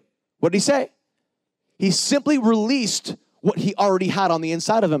he do? What did he say? He simply released what he already had on the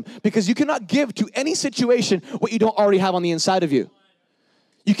inside of him, because you cannot give to any situation what you don't already have on the inside of you.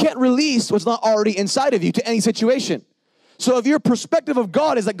 You can't release what's not already inside of you to any situation. So if your perspective of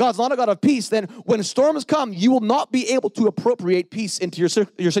God is that God's not a God of peace, then when storms come, you will not be able to appropriate peace into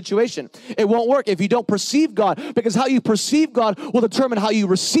your situation. It won't work if you don't perceive God, because how you perceive God will determine how you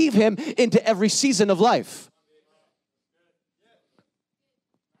receive him into every season of life.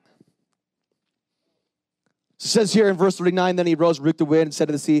 It says here in verse 39, then he rose, rebuked the wind, and said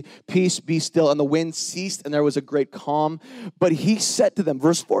to the sea, peace, be still. And the wind ceased, and there was a great calm. But he said to them,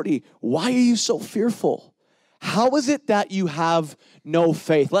 verse 40, why are you so fearful? How is it that you have no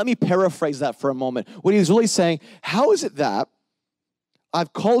faith? Let me paraphrase that for a moment. What he was really saying, how is it that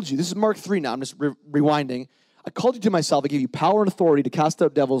I've called you? This is Mark 3 now. I'm just rewinding. I called you to myself. I gave you power and authority to cast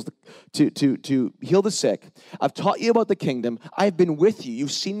out devils, to heal the sick. I've taught you about the kingdom. I've been with you.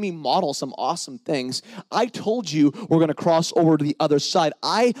 You've seen me model some awesome things. I told you we're going to cross over to the other side.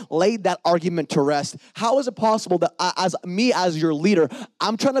 I laid that argument to rest. How is it possible that as your leader,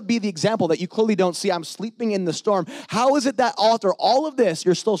 I'm trying to be the example that you clearly don't see? I'm sleeping in the storm. How is it that after all of this,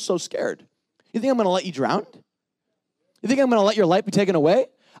 you're still so scared? You think I'm going to let you drown? You think I'm going to let your life be taken away?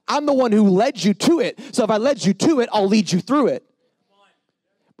 I'm the one who led you to it. So if I led you to it, I'll lead you through it.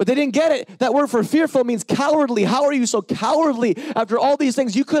 But they didn't get it. That word for fearful means cowardly. How are you so cowardly after all these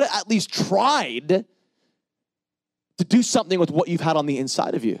things? You could have at least tried to do something with what you've had on the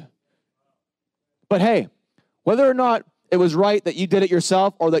inside of you. But hey, whether or not it was right that you did it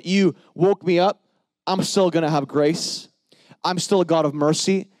yourself or that you woke me up, I'm still going to have grace. I'm still a God of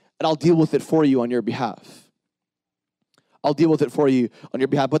mercy, and I'll deal with it for you on your behalf. I'll deal with it for you on your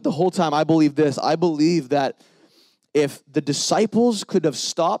behalf. But the whole time, I believe this. I believe that if the disciples could have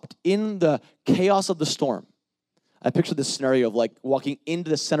stopped in the chaos of the storm, I picture this scenario of like walking into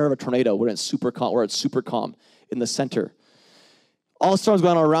the center of a tornado where it's super calm in the center. All the storms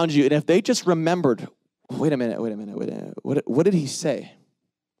going on around you. And if they just remembered, wait a minute. What did he say?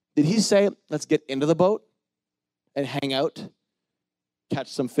 Did he say, let's get into the boat and hang out,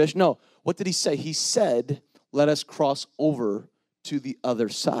 catch some fish? No. What did he say? He said, let us cross over to the other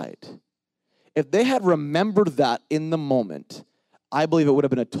side. If they had remembered that in the moment, I believe it would have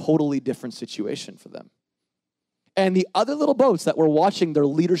been a totally different situation for them. And the other little boats that were watching their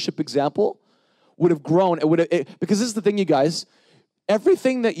leadership example would have grown. Because this is the thing, you guys.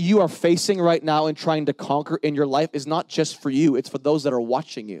 Everything that you are facing right now and trying to conquer in your life is not just for you. It's for those that are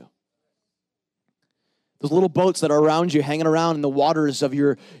watching you. Those little boats that are around you, hanging around in the waters of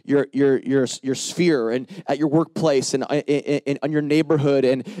your sphere and at your workplace and in your neighborhood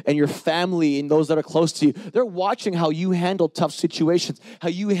and your family and those that are close to you. They're watching how you handle tough situations, how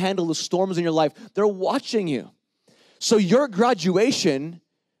you handle the storms in your life. They're watching you. So your graduation,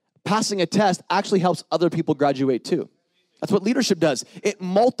 passing a test, actually helps other people graduate too. That's what leadership does. It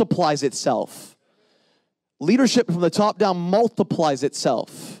multiplies itself. Leadership from the top down multiplies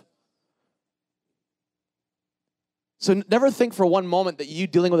itself. So never think for one moment that you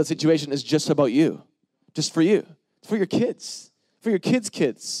dealing with a situation is just about you, just for you. It's for your kids, for your kids'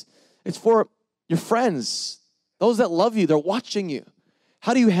 kids. It's for your friends, those that love you. They're watching you.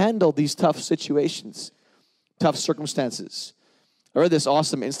 How do you handle these tough situations, tough circumstances? I read this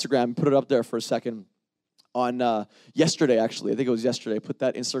awesome Instagram, put it up there for a second, on yesterday, actually. I think it was yesterday. Put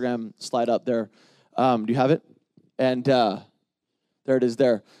that Instagram slide up there. Do you have it? And there it is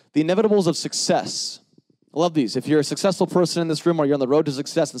there. The inevitables of success. I love these. If you're a successful person in this room or you're on the road to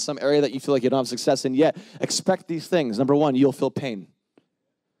success in some area that you feel like you don't have success in yet, expect these things. Number one, you'll feel pain.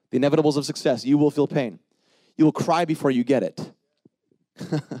 The inevitables of success, you will feel pain. You will cry before you get it.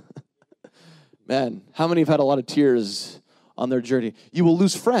 Man, how many have had a lot of tears on their journey? You will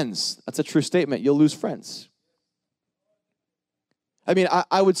lose friends. That's a true statement. You'll lose friends. I mean,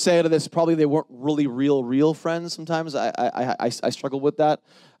 I would say to this, probably they weren't really real friends sometimes. I struggle with that.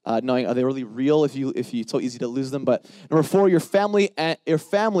 Knowing, are they really real if it's so easy to lose them? But number four, your family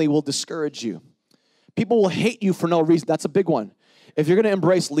will discourage you. People will hate you for no reason. That's a big one. If you're going to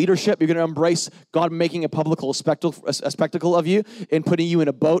embrace leadership, you're going to embrace God making a spectacle of you and putting you in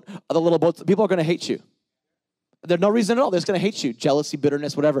a boat, other little boats, people are going to hate you. There's no reason at all. They're just going to hate you. Jealousy,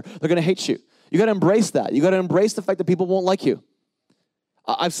 bitterness, whatever. They're going to hate you. You got to embrace that. You got to embrace the fact that people won't like you.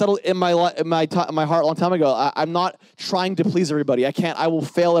 I've settled in my heart a long time ago. I'm not trying to please everybody. I can't. I will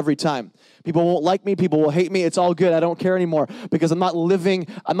fail every time. People won't like me. People will hate me. It's all good. I don't care anymore because I'm not living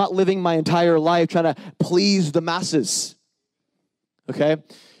my entire life trying to please the masses. Okay?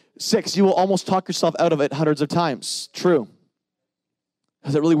 6, you will almost talk yourself out of it hundreds of times. True.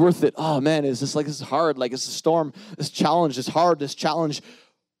 Is it really worth it? Oh man, this is hard. Like it's a storm. This challenge is hard. This challenge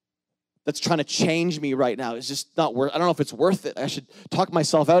that's trying to change me right now is just not worth. I don't know if it's worth it. I should talk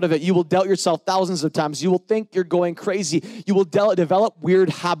myself out of it. You will doubt yourself thousands of times. You will think you're going crazy. You will develop weird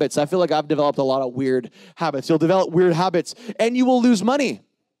habits. I feel like I've developed a lot of weird habits. You'll develop weird habits, and you will lose money.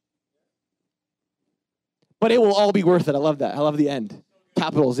 But it will all be worth it. I love that. I love the end.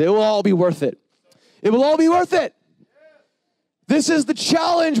 Capitals. It will all be worth it. It will all be worth it. This is the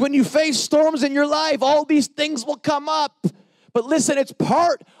challenge when you face storms in your life. All these things will come up. But listen, it's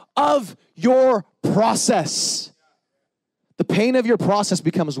part of your process. The pain of your process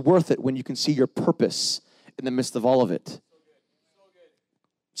becomes worth it when you can see your purpose in the midst of all of it.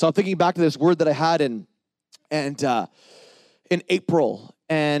 So I'm thinking back to this word that I had in April,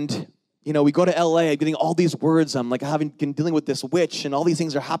 and we go to LA, I'm getting all these words. I'm like, I haven't been dealing with this witch, and all these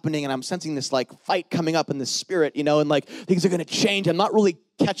things are happening, and I'm sensing this like fight coming up in the spirit, and like things are going to change. I'm not really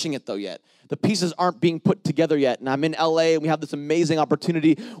catching it though yet. The pieces aren't being put together yet. And I'm in LA, and we have this amazing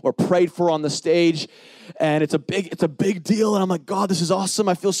opportunity we're prayed for on the stage, and it's a big deal. And I'm like, God, this is awesome.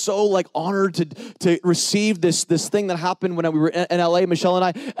 I feel so like honored to receive this thing that happened when we were in LA, Michelle and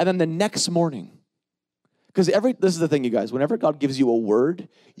I. And then the next morning, because this is the thing, you guys, whenever God gives you a word,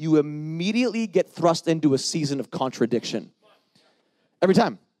 you immediately get thrust into a season of contradiction. Every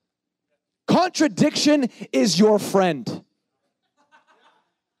time. Contradiction is your friend.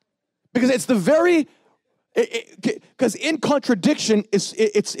 Because it's because in contradiction,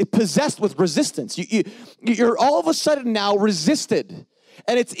 it's possessed with resistance. You're all of a sudden now resisted.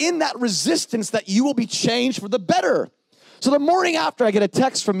 And it's in that resistance that you will be changed for the better. So the morning after, I get a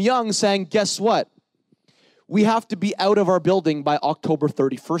text from Young saying, guess what? We have to be out of our building by October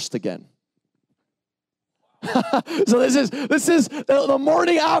 31st again. So this is the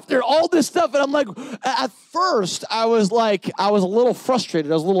morning after all this stuff, and I'm like, at first I was a little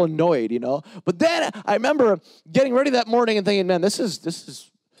frustrated, I was a little annoyed, But then I remember getting ready that morning and thinking, man, this is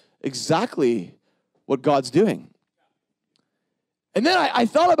exactly what God's doing. And then I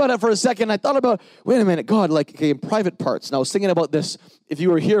thought about it for a second. I thought about, wait a minute, God, in private parts. And I was thinking about this. If you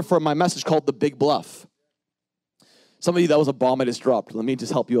were here for my message called The Big Bluff. Some of you, that was a bomb I just dropped. Let me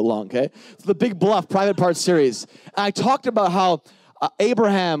just help you along, okay? So the Big Bluff Private Parts series. And I talked about how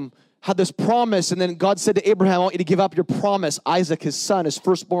Abraham had this promise, and then God said to Abraham, I want you to give up your promise. Isaac, his son, his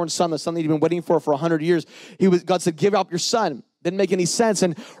firstborn son, the son that he'd been waiting for 100 years. God said, give up your son. Didn't make any sense.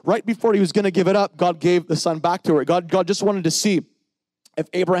 And right before he was going to give it up, God gave the son back to her. God just wanted to see if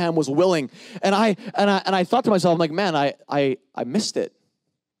Abraham was willing. And I thought to myself, I'm like, man, I missed it.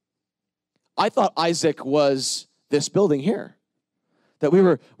 I thought Isaac was this building here. That we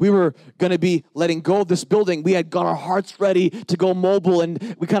were going to be letting go of this building. We had got our hearts ready to go mobile,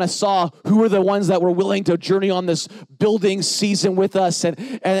 and we kind of saw who were the ones that were willing to journey on this building season with us, and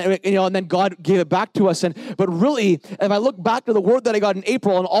then God gave it back to us. But really, if I look back to the word that I got in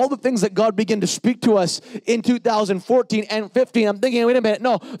April and all the things that God began to speak to us in 2014 and 15, I'm thinking, wait a minute,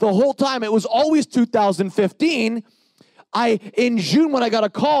 no, the whole time it was always 2015. In June, when I got a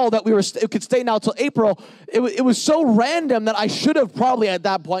call that it could stay now till April, it was so random that I should have probably at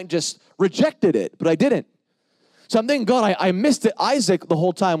that point just rejected it, but I didn't. So I'm thinking, God, I missed it. Isaac the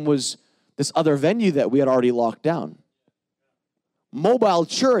whole time was this other venue that we had already locked down. Mobile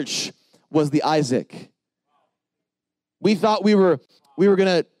Church was the Isaac. We thought we were going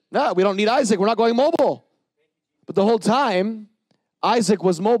to, no, we don't need Isaac. We're not going mobile. But the whole time, Isaac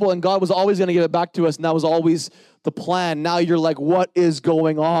was mobile, and God was always going to give it back to us, and that was always the plan. Now you're like, what is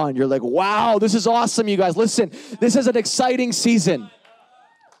going on? You're like, wow, this is awesome, you guys. Listen, this is an exciting season.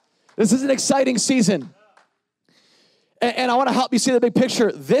 This is an exciting season. And I want to help you see the big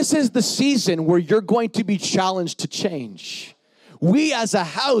picture. This is the season where you're going to be challenged to change. We as a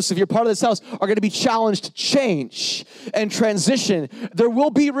house, if you're part of this house, are going to be challenged to change and transition. There will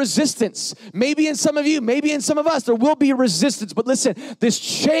be resistance. Maybe in some of you, maybe in some of us, there will be resistance. But listen, this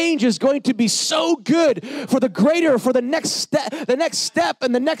change is going to be so good for the next step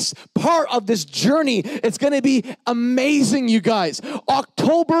and the next part of this journey. It's going to be amazing, you guys.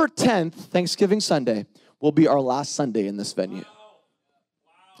 October 10th, Thanksgiving Sunday, will be our last Sunday in this venue.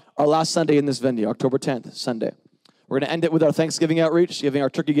 Our last Sunday in this venue, October 10th, Sunday. We're going to end it with our Thanksgiving outreach, giving our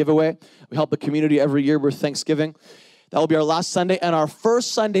turkey giveaway. We help the community every year with Thanksgiving. That will be our last Sunday. And our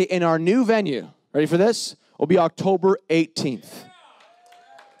first Sunday in our new venue, ready for this? Will be October 18th.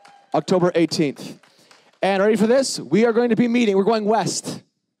 October 18th. And ready for this? We are going to be meeting. We're going west.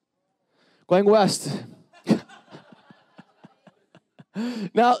 Going west.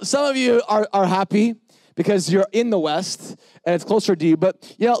 Now, some of you are happy because you're in the west and it's closer to you.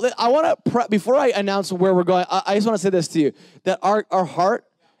 But, I want to, before I announce where we're going, I just want to say this to you, that our heart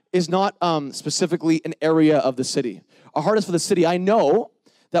is not specifically an area of the city. Our heart is for the city. I know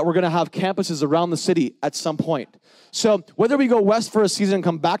that we're going to have campuses around the city at some point. So whether we go west for a season and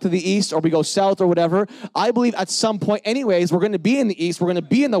come back to the east, or we go south or whatever, I believe at some point anyways, we're going to be in the east, we're going to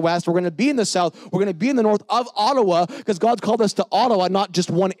be in the west, we're going to be in the south, we're going to be in the north of Ottawa, because God's called us to Ottawa, not just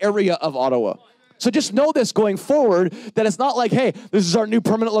one area of Ottawa. So just know this going forward, that it's not like, hey, this is our new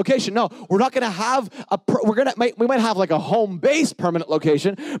permanent location. No, we're not going to have we might have like a home-based permanent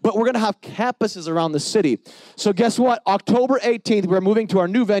location, but we're going to have campuses around the city. So guess what? October 18th, we're moving to our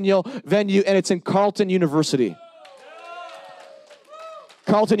new venue, and it's in Carleton University.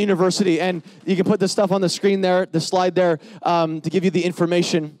 Carleton University, and you can put this stuff on the screen there, the slide there, to give you the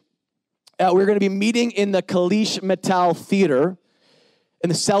information. We're going to be meeting in the Kalish Metal Theater in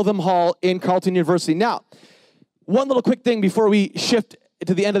the Southam Hall in Carleton University. Now, one little quick thing before we shift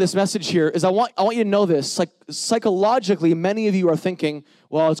to the end of this message here is I want you to know this. Like, psychologically, many of you are thinking,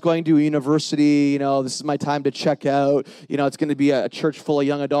 well, it's going to a university, this is my time to check out, it's going to be a church full of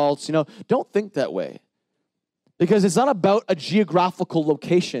young adults. Don't think that way. Because it's not about a geographical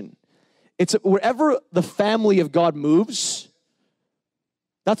location. It's wherever the family of God moves,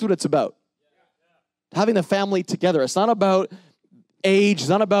 that's what it's about. Having the family together. It's not about age. It's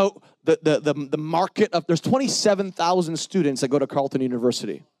not about the market of, there's 27,000 students that go to Carleton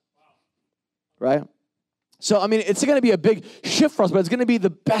University. Right? So, it's going to be a big shift for us, but it's going to be the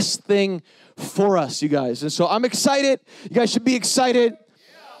best thing for us, you guys. And so I'm excited. You guys should be excited.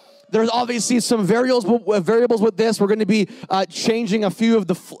 There's obviously some variables with this. We're going to be changing a few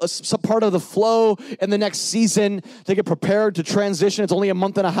of some part of the flow in the next season to get prepared to transition. It's only a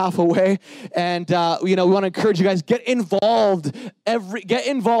month and a half away. And, we want to encourage you guys, get involved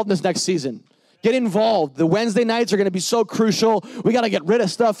in this next season. Get involved. The Wednesday nights are going to be so crucial. We got to get rid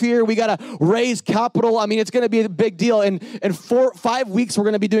of stuff here. We got to raise capital. It's going to be a big deal. In 5 weeks, we're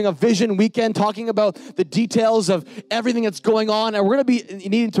going to be doing a vision weekend, talking about the details of everything that's going on. And we're going to be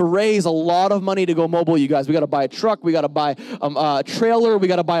needing to raise a lot of money to go mobile, you guys. We got to buy a truck. We got to buy a trailer. We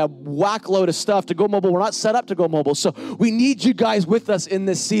got to buy a whack load of stuff to go mobile. We're not set up to go mobile. So we need you guys with us in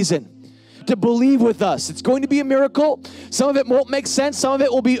this season, to believe with us. It's going to be a miracle. Some of it won't make sense. Some of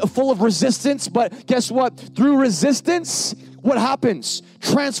it will be full of resistance. But guess what? Through resistance, what happens?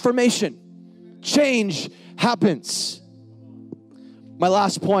 Transformation. Change happens. My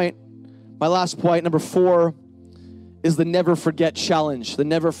last point, number 4, is the never forget challenge. The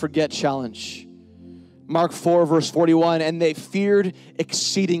never forget challenge. Mark 4, verse 41, and they feared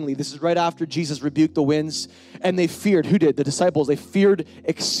exceedingly. This is right after Jesus rebuked the winds. And they feared. Who did? The disciples. They feared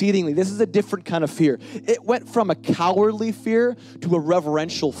exceedingly. This is a different kind of fear. It went from a cowardly fear to a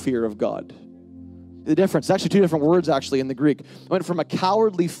reverential fear of God. The difference, actually 2 different words actually in the Greek. It went from a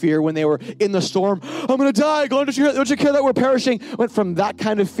cowardly fear when they were in the storm, I'm going to die, don't you care that we're perishing? Went from that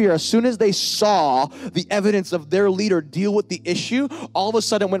kind of fear. As soon as they saw the evidence of their leader deal with the issue, all of a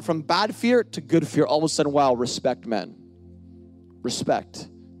sudden it went from bad fear to good fear. All of a sudden, wow, respect men. Respect.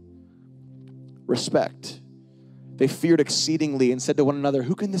 Respect. They feared exceedingly and said to one another,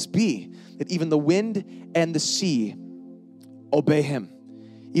 who can this be that even the wind and the sea obey him?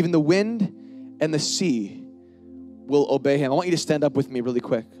 Even the wind and the sea will obey him. I want you to stand up with me really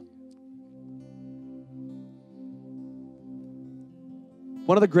quick.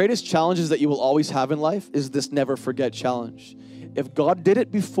 One of the greatest challenges that you will always have in life is this never forget challenge. If God did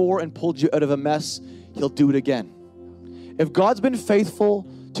it before and pulled you out of a mess, he'll do it again. If God's been faithful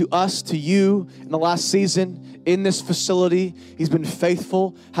to us, to you in the last season, in this facility, he's been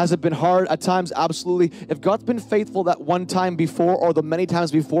faithful. Has it been hard at times? Absolutely. If God's been faithful that one time before or the many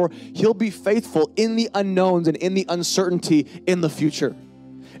times before, he'll be faithful in the unknowns and in the uncertainty in the future.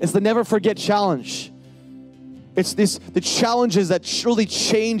 It's the never forget challenge. It's the challenges that surely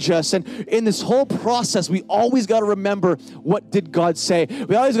change us. And in this whole process, we always got to remember, what did God say?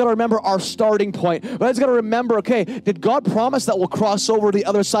 We always got to remember our starting point. We always got to remember, okay, did God promise that we'll cross over to the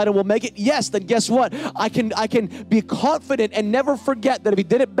other side and we'll make it? Yes, then guess what? I can be confident and never forget that if he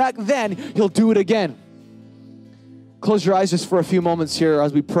did it back then, he'll do it again. Close your eyes just for a few moments here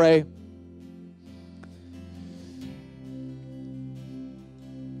as we pray.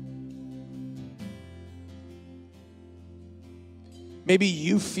 Maybe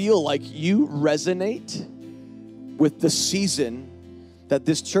you feel like you resonate with the season that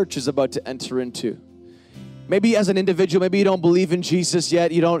this church is about to enter into. Maybe as an individual, maybe you don't believe in Jesus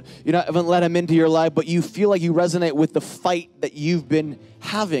yet, you haven't let him into your life, but you feel like you resonate with the fight that you've been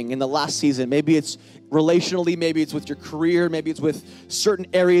having in the last season. Maybe it's relationally, maybe it's with your career, maybe it's with certain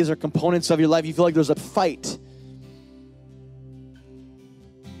areas or components of your life. You feel like there's a fight.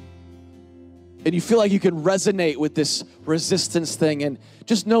 And you feel like you can resonate with this resistance thing. And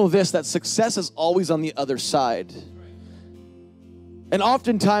just know this, that success is always on the other side. And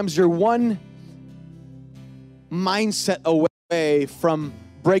oftentimes you're one mindset away from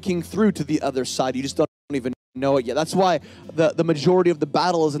breaking through to the other side. You just don't even know it yet. That's why the majority of the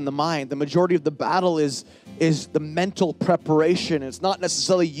battle is in the mind. The majority of the battle is the mental preparation. It's not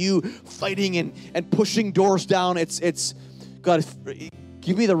necessarily you fighting and pushing doors down. It's God,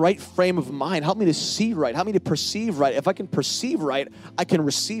 give me the right frame of mind. Help me to see right. Help me to perceive right. If I can perceive right, I can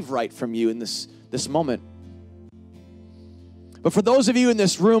receive right from you in this moment. But for those of you in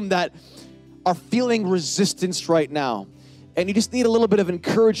this room that are feeling resistance right now, and you just need a little bit of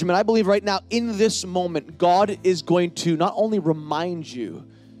encouragement, I believe right now in this moment, God is going to not only remind you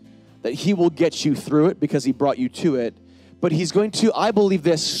that he will get you through it because he brought you to it, but he's going to, I believe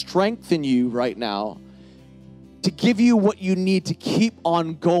this, strengthen you right now to give you what you need to keep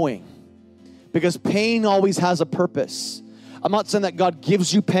on going. Because pain always has a purpose. I'm not saying that God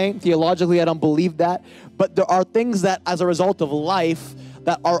gives you pain. Theologically, I don't believe that. But there are things that as a result of life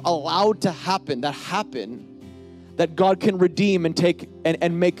that are allowed to happen, that God can redeem and take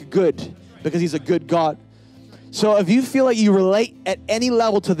and make good because he's a good God. So if you feel like you relate at any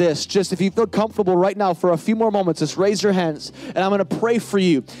level to this, just if you feel comfortable right now for a few more moments, just raise your hands and I'm going to pray for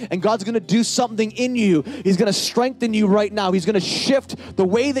you. And God's going to do something in you. He's going to strengthen you right now. He's going to shift the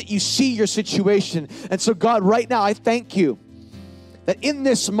way that you see your situation. And so God, right now, I thank you that in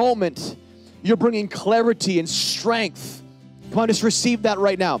this moment, you're bringing clarity and strength. Come on, just receive that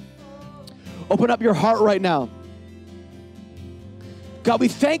right now. Open up your heart right now. God, we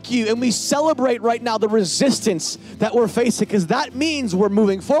thank you and we celebrate right now the resistance that we're facing because that means we're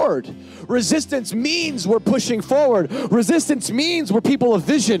moving forward. Resistance means we're pushing forward. Resistance means we're people of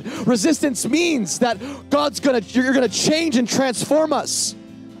vision. Resistance means that you're gonna change and transform us.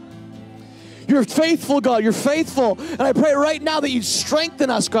 You're faithful, God. You're faithful. And I pray right now that you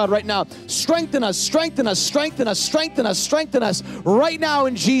strengthen us, God, right now. Strengthen us, strengthen us, strengthen us, strengthen us, strengthen us right now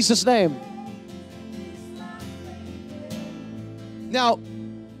in Jesus' name. Now,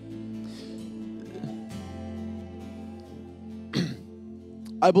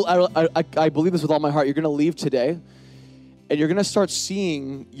 I believe this with all my heart. You're going to leave today, And you're going to start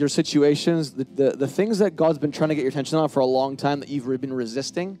seeing your situations, the things that God's been trying to get your attention on for a long time that you've been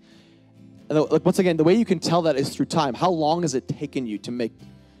resisting. And like, once again, the way you can tell that is through time. How long has it taken you to make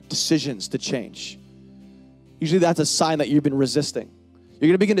decisions to change? Usually that's a sign that you've been resisting. You're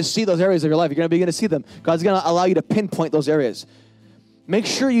going to begin to see those areas of your life. You're going to begin to see them. God's going to allow you to pinpoint those areas. Make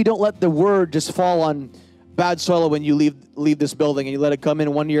sure you don't let the word just fall on bad soil when you leave this building and you let it come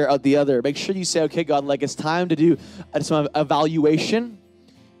in one year out the other. Make sure you say, okay, God, like it's time to do some evaluation,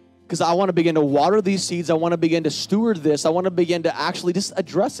 because I want to begin to water these seeds. I want to begin to steward this. I want to begin to actually just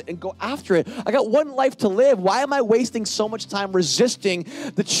address it and go after it. I got one life to live. Why am I wasting so much time resisting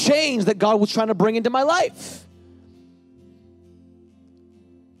the change that God was trying to bring into my life?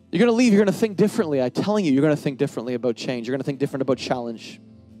 You're going to leave. You're going to think differently. I'm telling you, you're going to think differently about change. You're going to think different about challenge.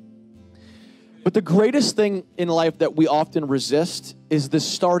 But the greatest thing in life that we often resist is the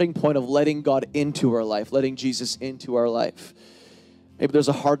starting point of letting God into our life, letting Jesus into our life. Maybe there's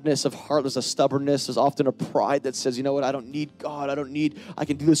a hardness of heart, there's a stubbornness, there's often a pride that says, you know what, I don't need God, I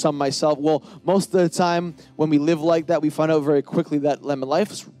can do this on myself. Well, most of the time when we live like that, we find out very quickly that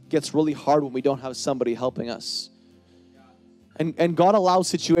life gets really hard when we don't have somebody helping us. And God allows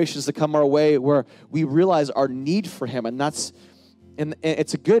situations to come our way where we realize our need for Him, and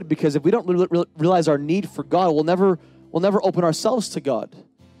it's good, because if we don't realize our need for God, we'll never open ourselves to God.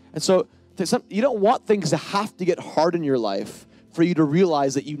 And so you don't want things to have to get hard in your life for you to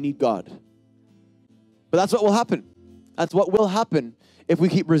realize that you need God. But that's what will happen. That's what will happen if we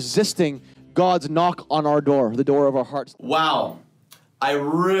keep resisting God's knock on our door, the door of our hearts. Wow. I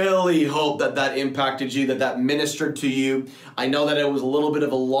really hope that impacted you, that ministered to you. I know that it was a little bit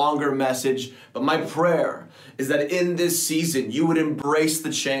of a longer message, but my prayer is that in this season, you would embrace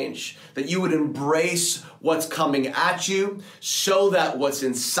the change, that you would embrace what's coming at you, so that what's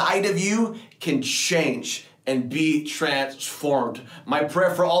inside of you can change and be transformed. My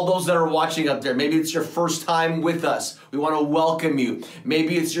prayer for all those that are watching up there, maybe it's your first time with us. We want to welcome you.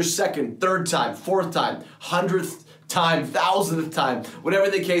 Maybe it's your second, third time, fourth time, 100th time, 1000th time, whatever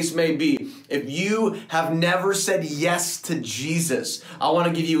the case may be. If you have never said yes to Jesus, I want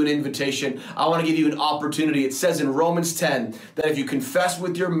to give you an invitation. I want to give you an opportunity. It says in Romans 10 that if you confess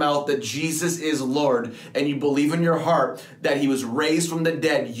with your mouth that Jesus is Lord and you believe in your heart that He was raised from the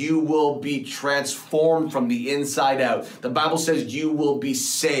dead, you will be transformed from the inside out. The Bible says you will be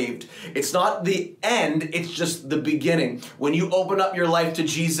saved. It's not the end, it's just the beginning. When you open up your life to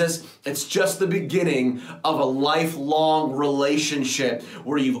Jesus, it's just the beginning of a lifelong relationship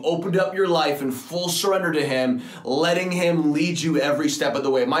where you've opened up your life in full surrender to Him, letting Him lead you every step of the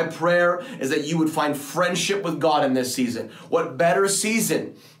way. My prayer is that you would find friendship with God in this season. What better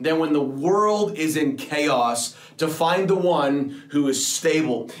season than when the world is in chaos to find the one who is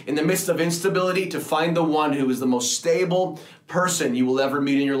stable. In the midst of instability, to find the one who is the most stable person you will ever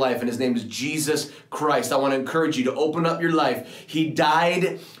meet in your life, and His name is Jesus Christ. I want to encourage you to open up your life. He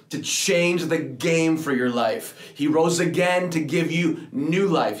died to change the game for your life. He rose again to give you new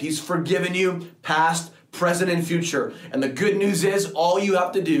life. He's forgiven you past, present, and future. And the good news is all you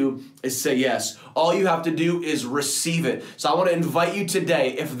have to do is say yes. All you have to do is receive it. So I want to invite you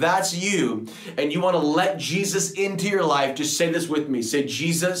today, if that's you and you want to let Jesus into your life, just say this with me. Say,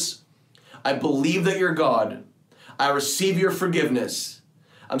 Jesus, I believe that you're God. I receive your forgiveness.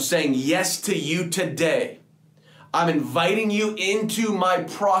 I'm saying yes to you today. I'm inviting you into my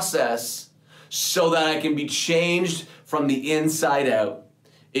process so that I can be changed from the inside out.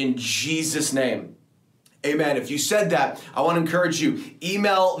 In Jesus' name. Amen. If you said that, I want to encourage you,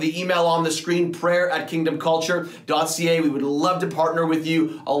 email the email on the screen, prayer@kingdomculture.ca. We would love to partner with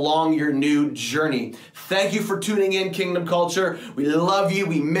you along your new journey. Thank you for tuning in, Kingdom Culture. We love you,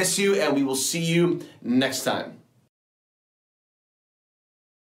 we miss you, and we will see you next time.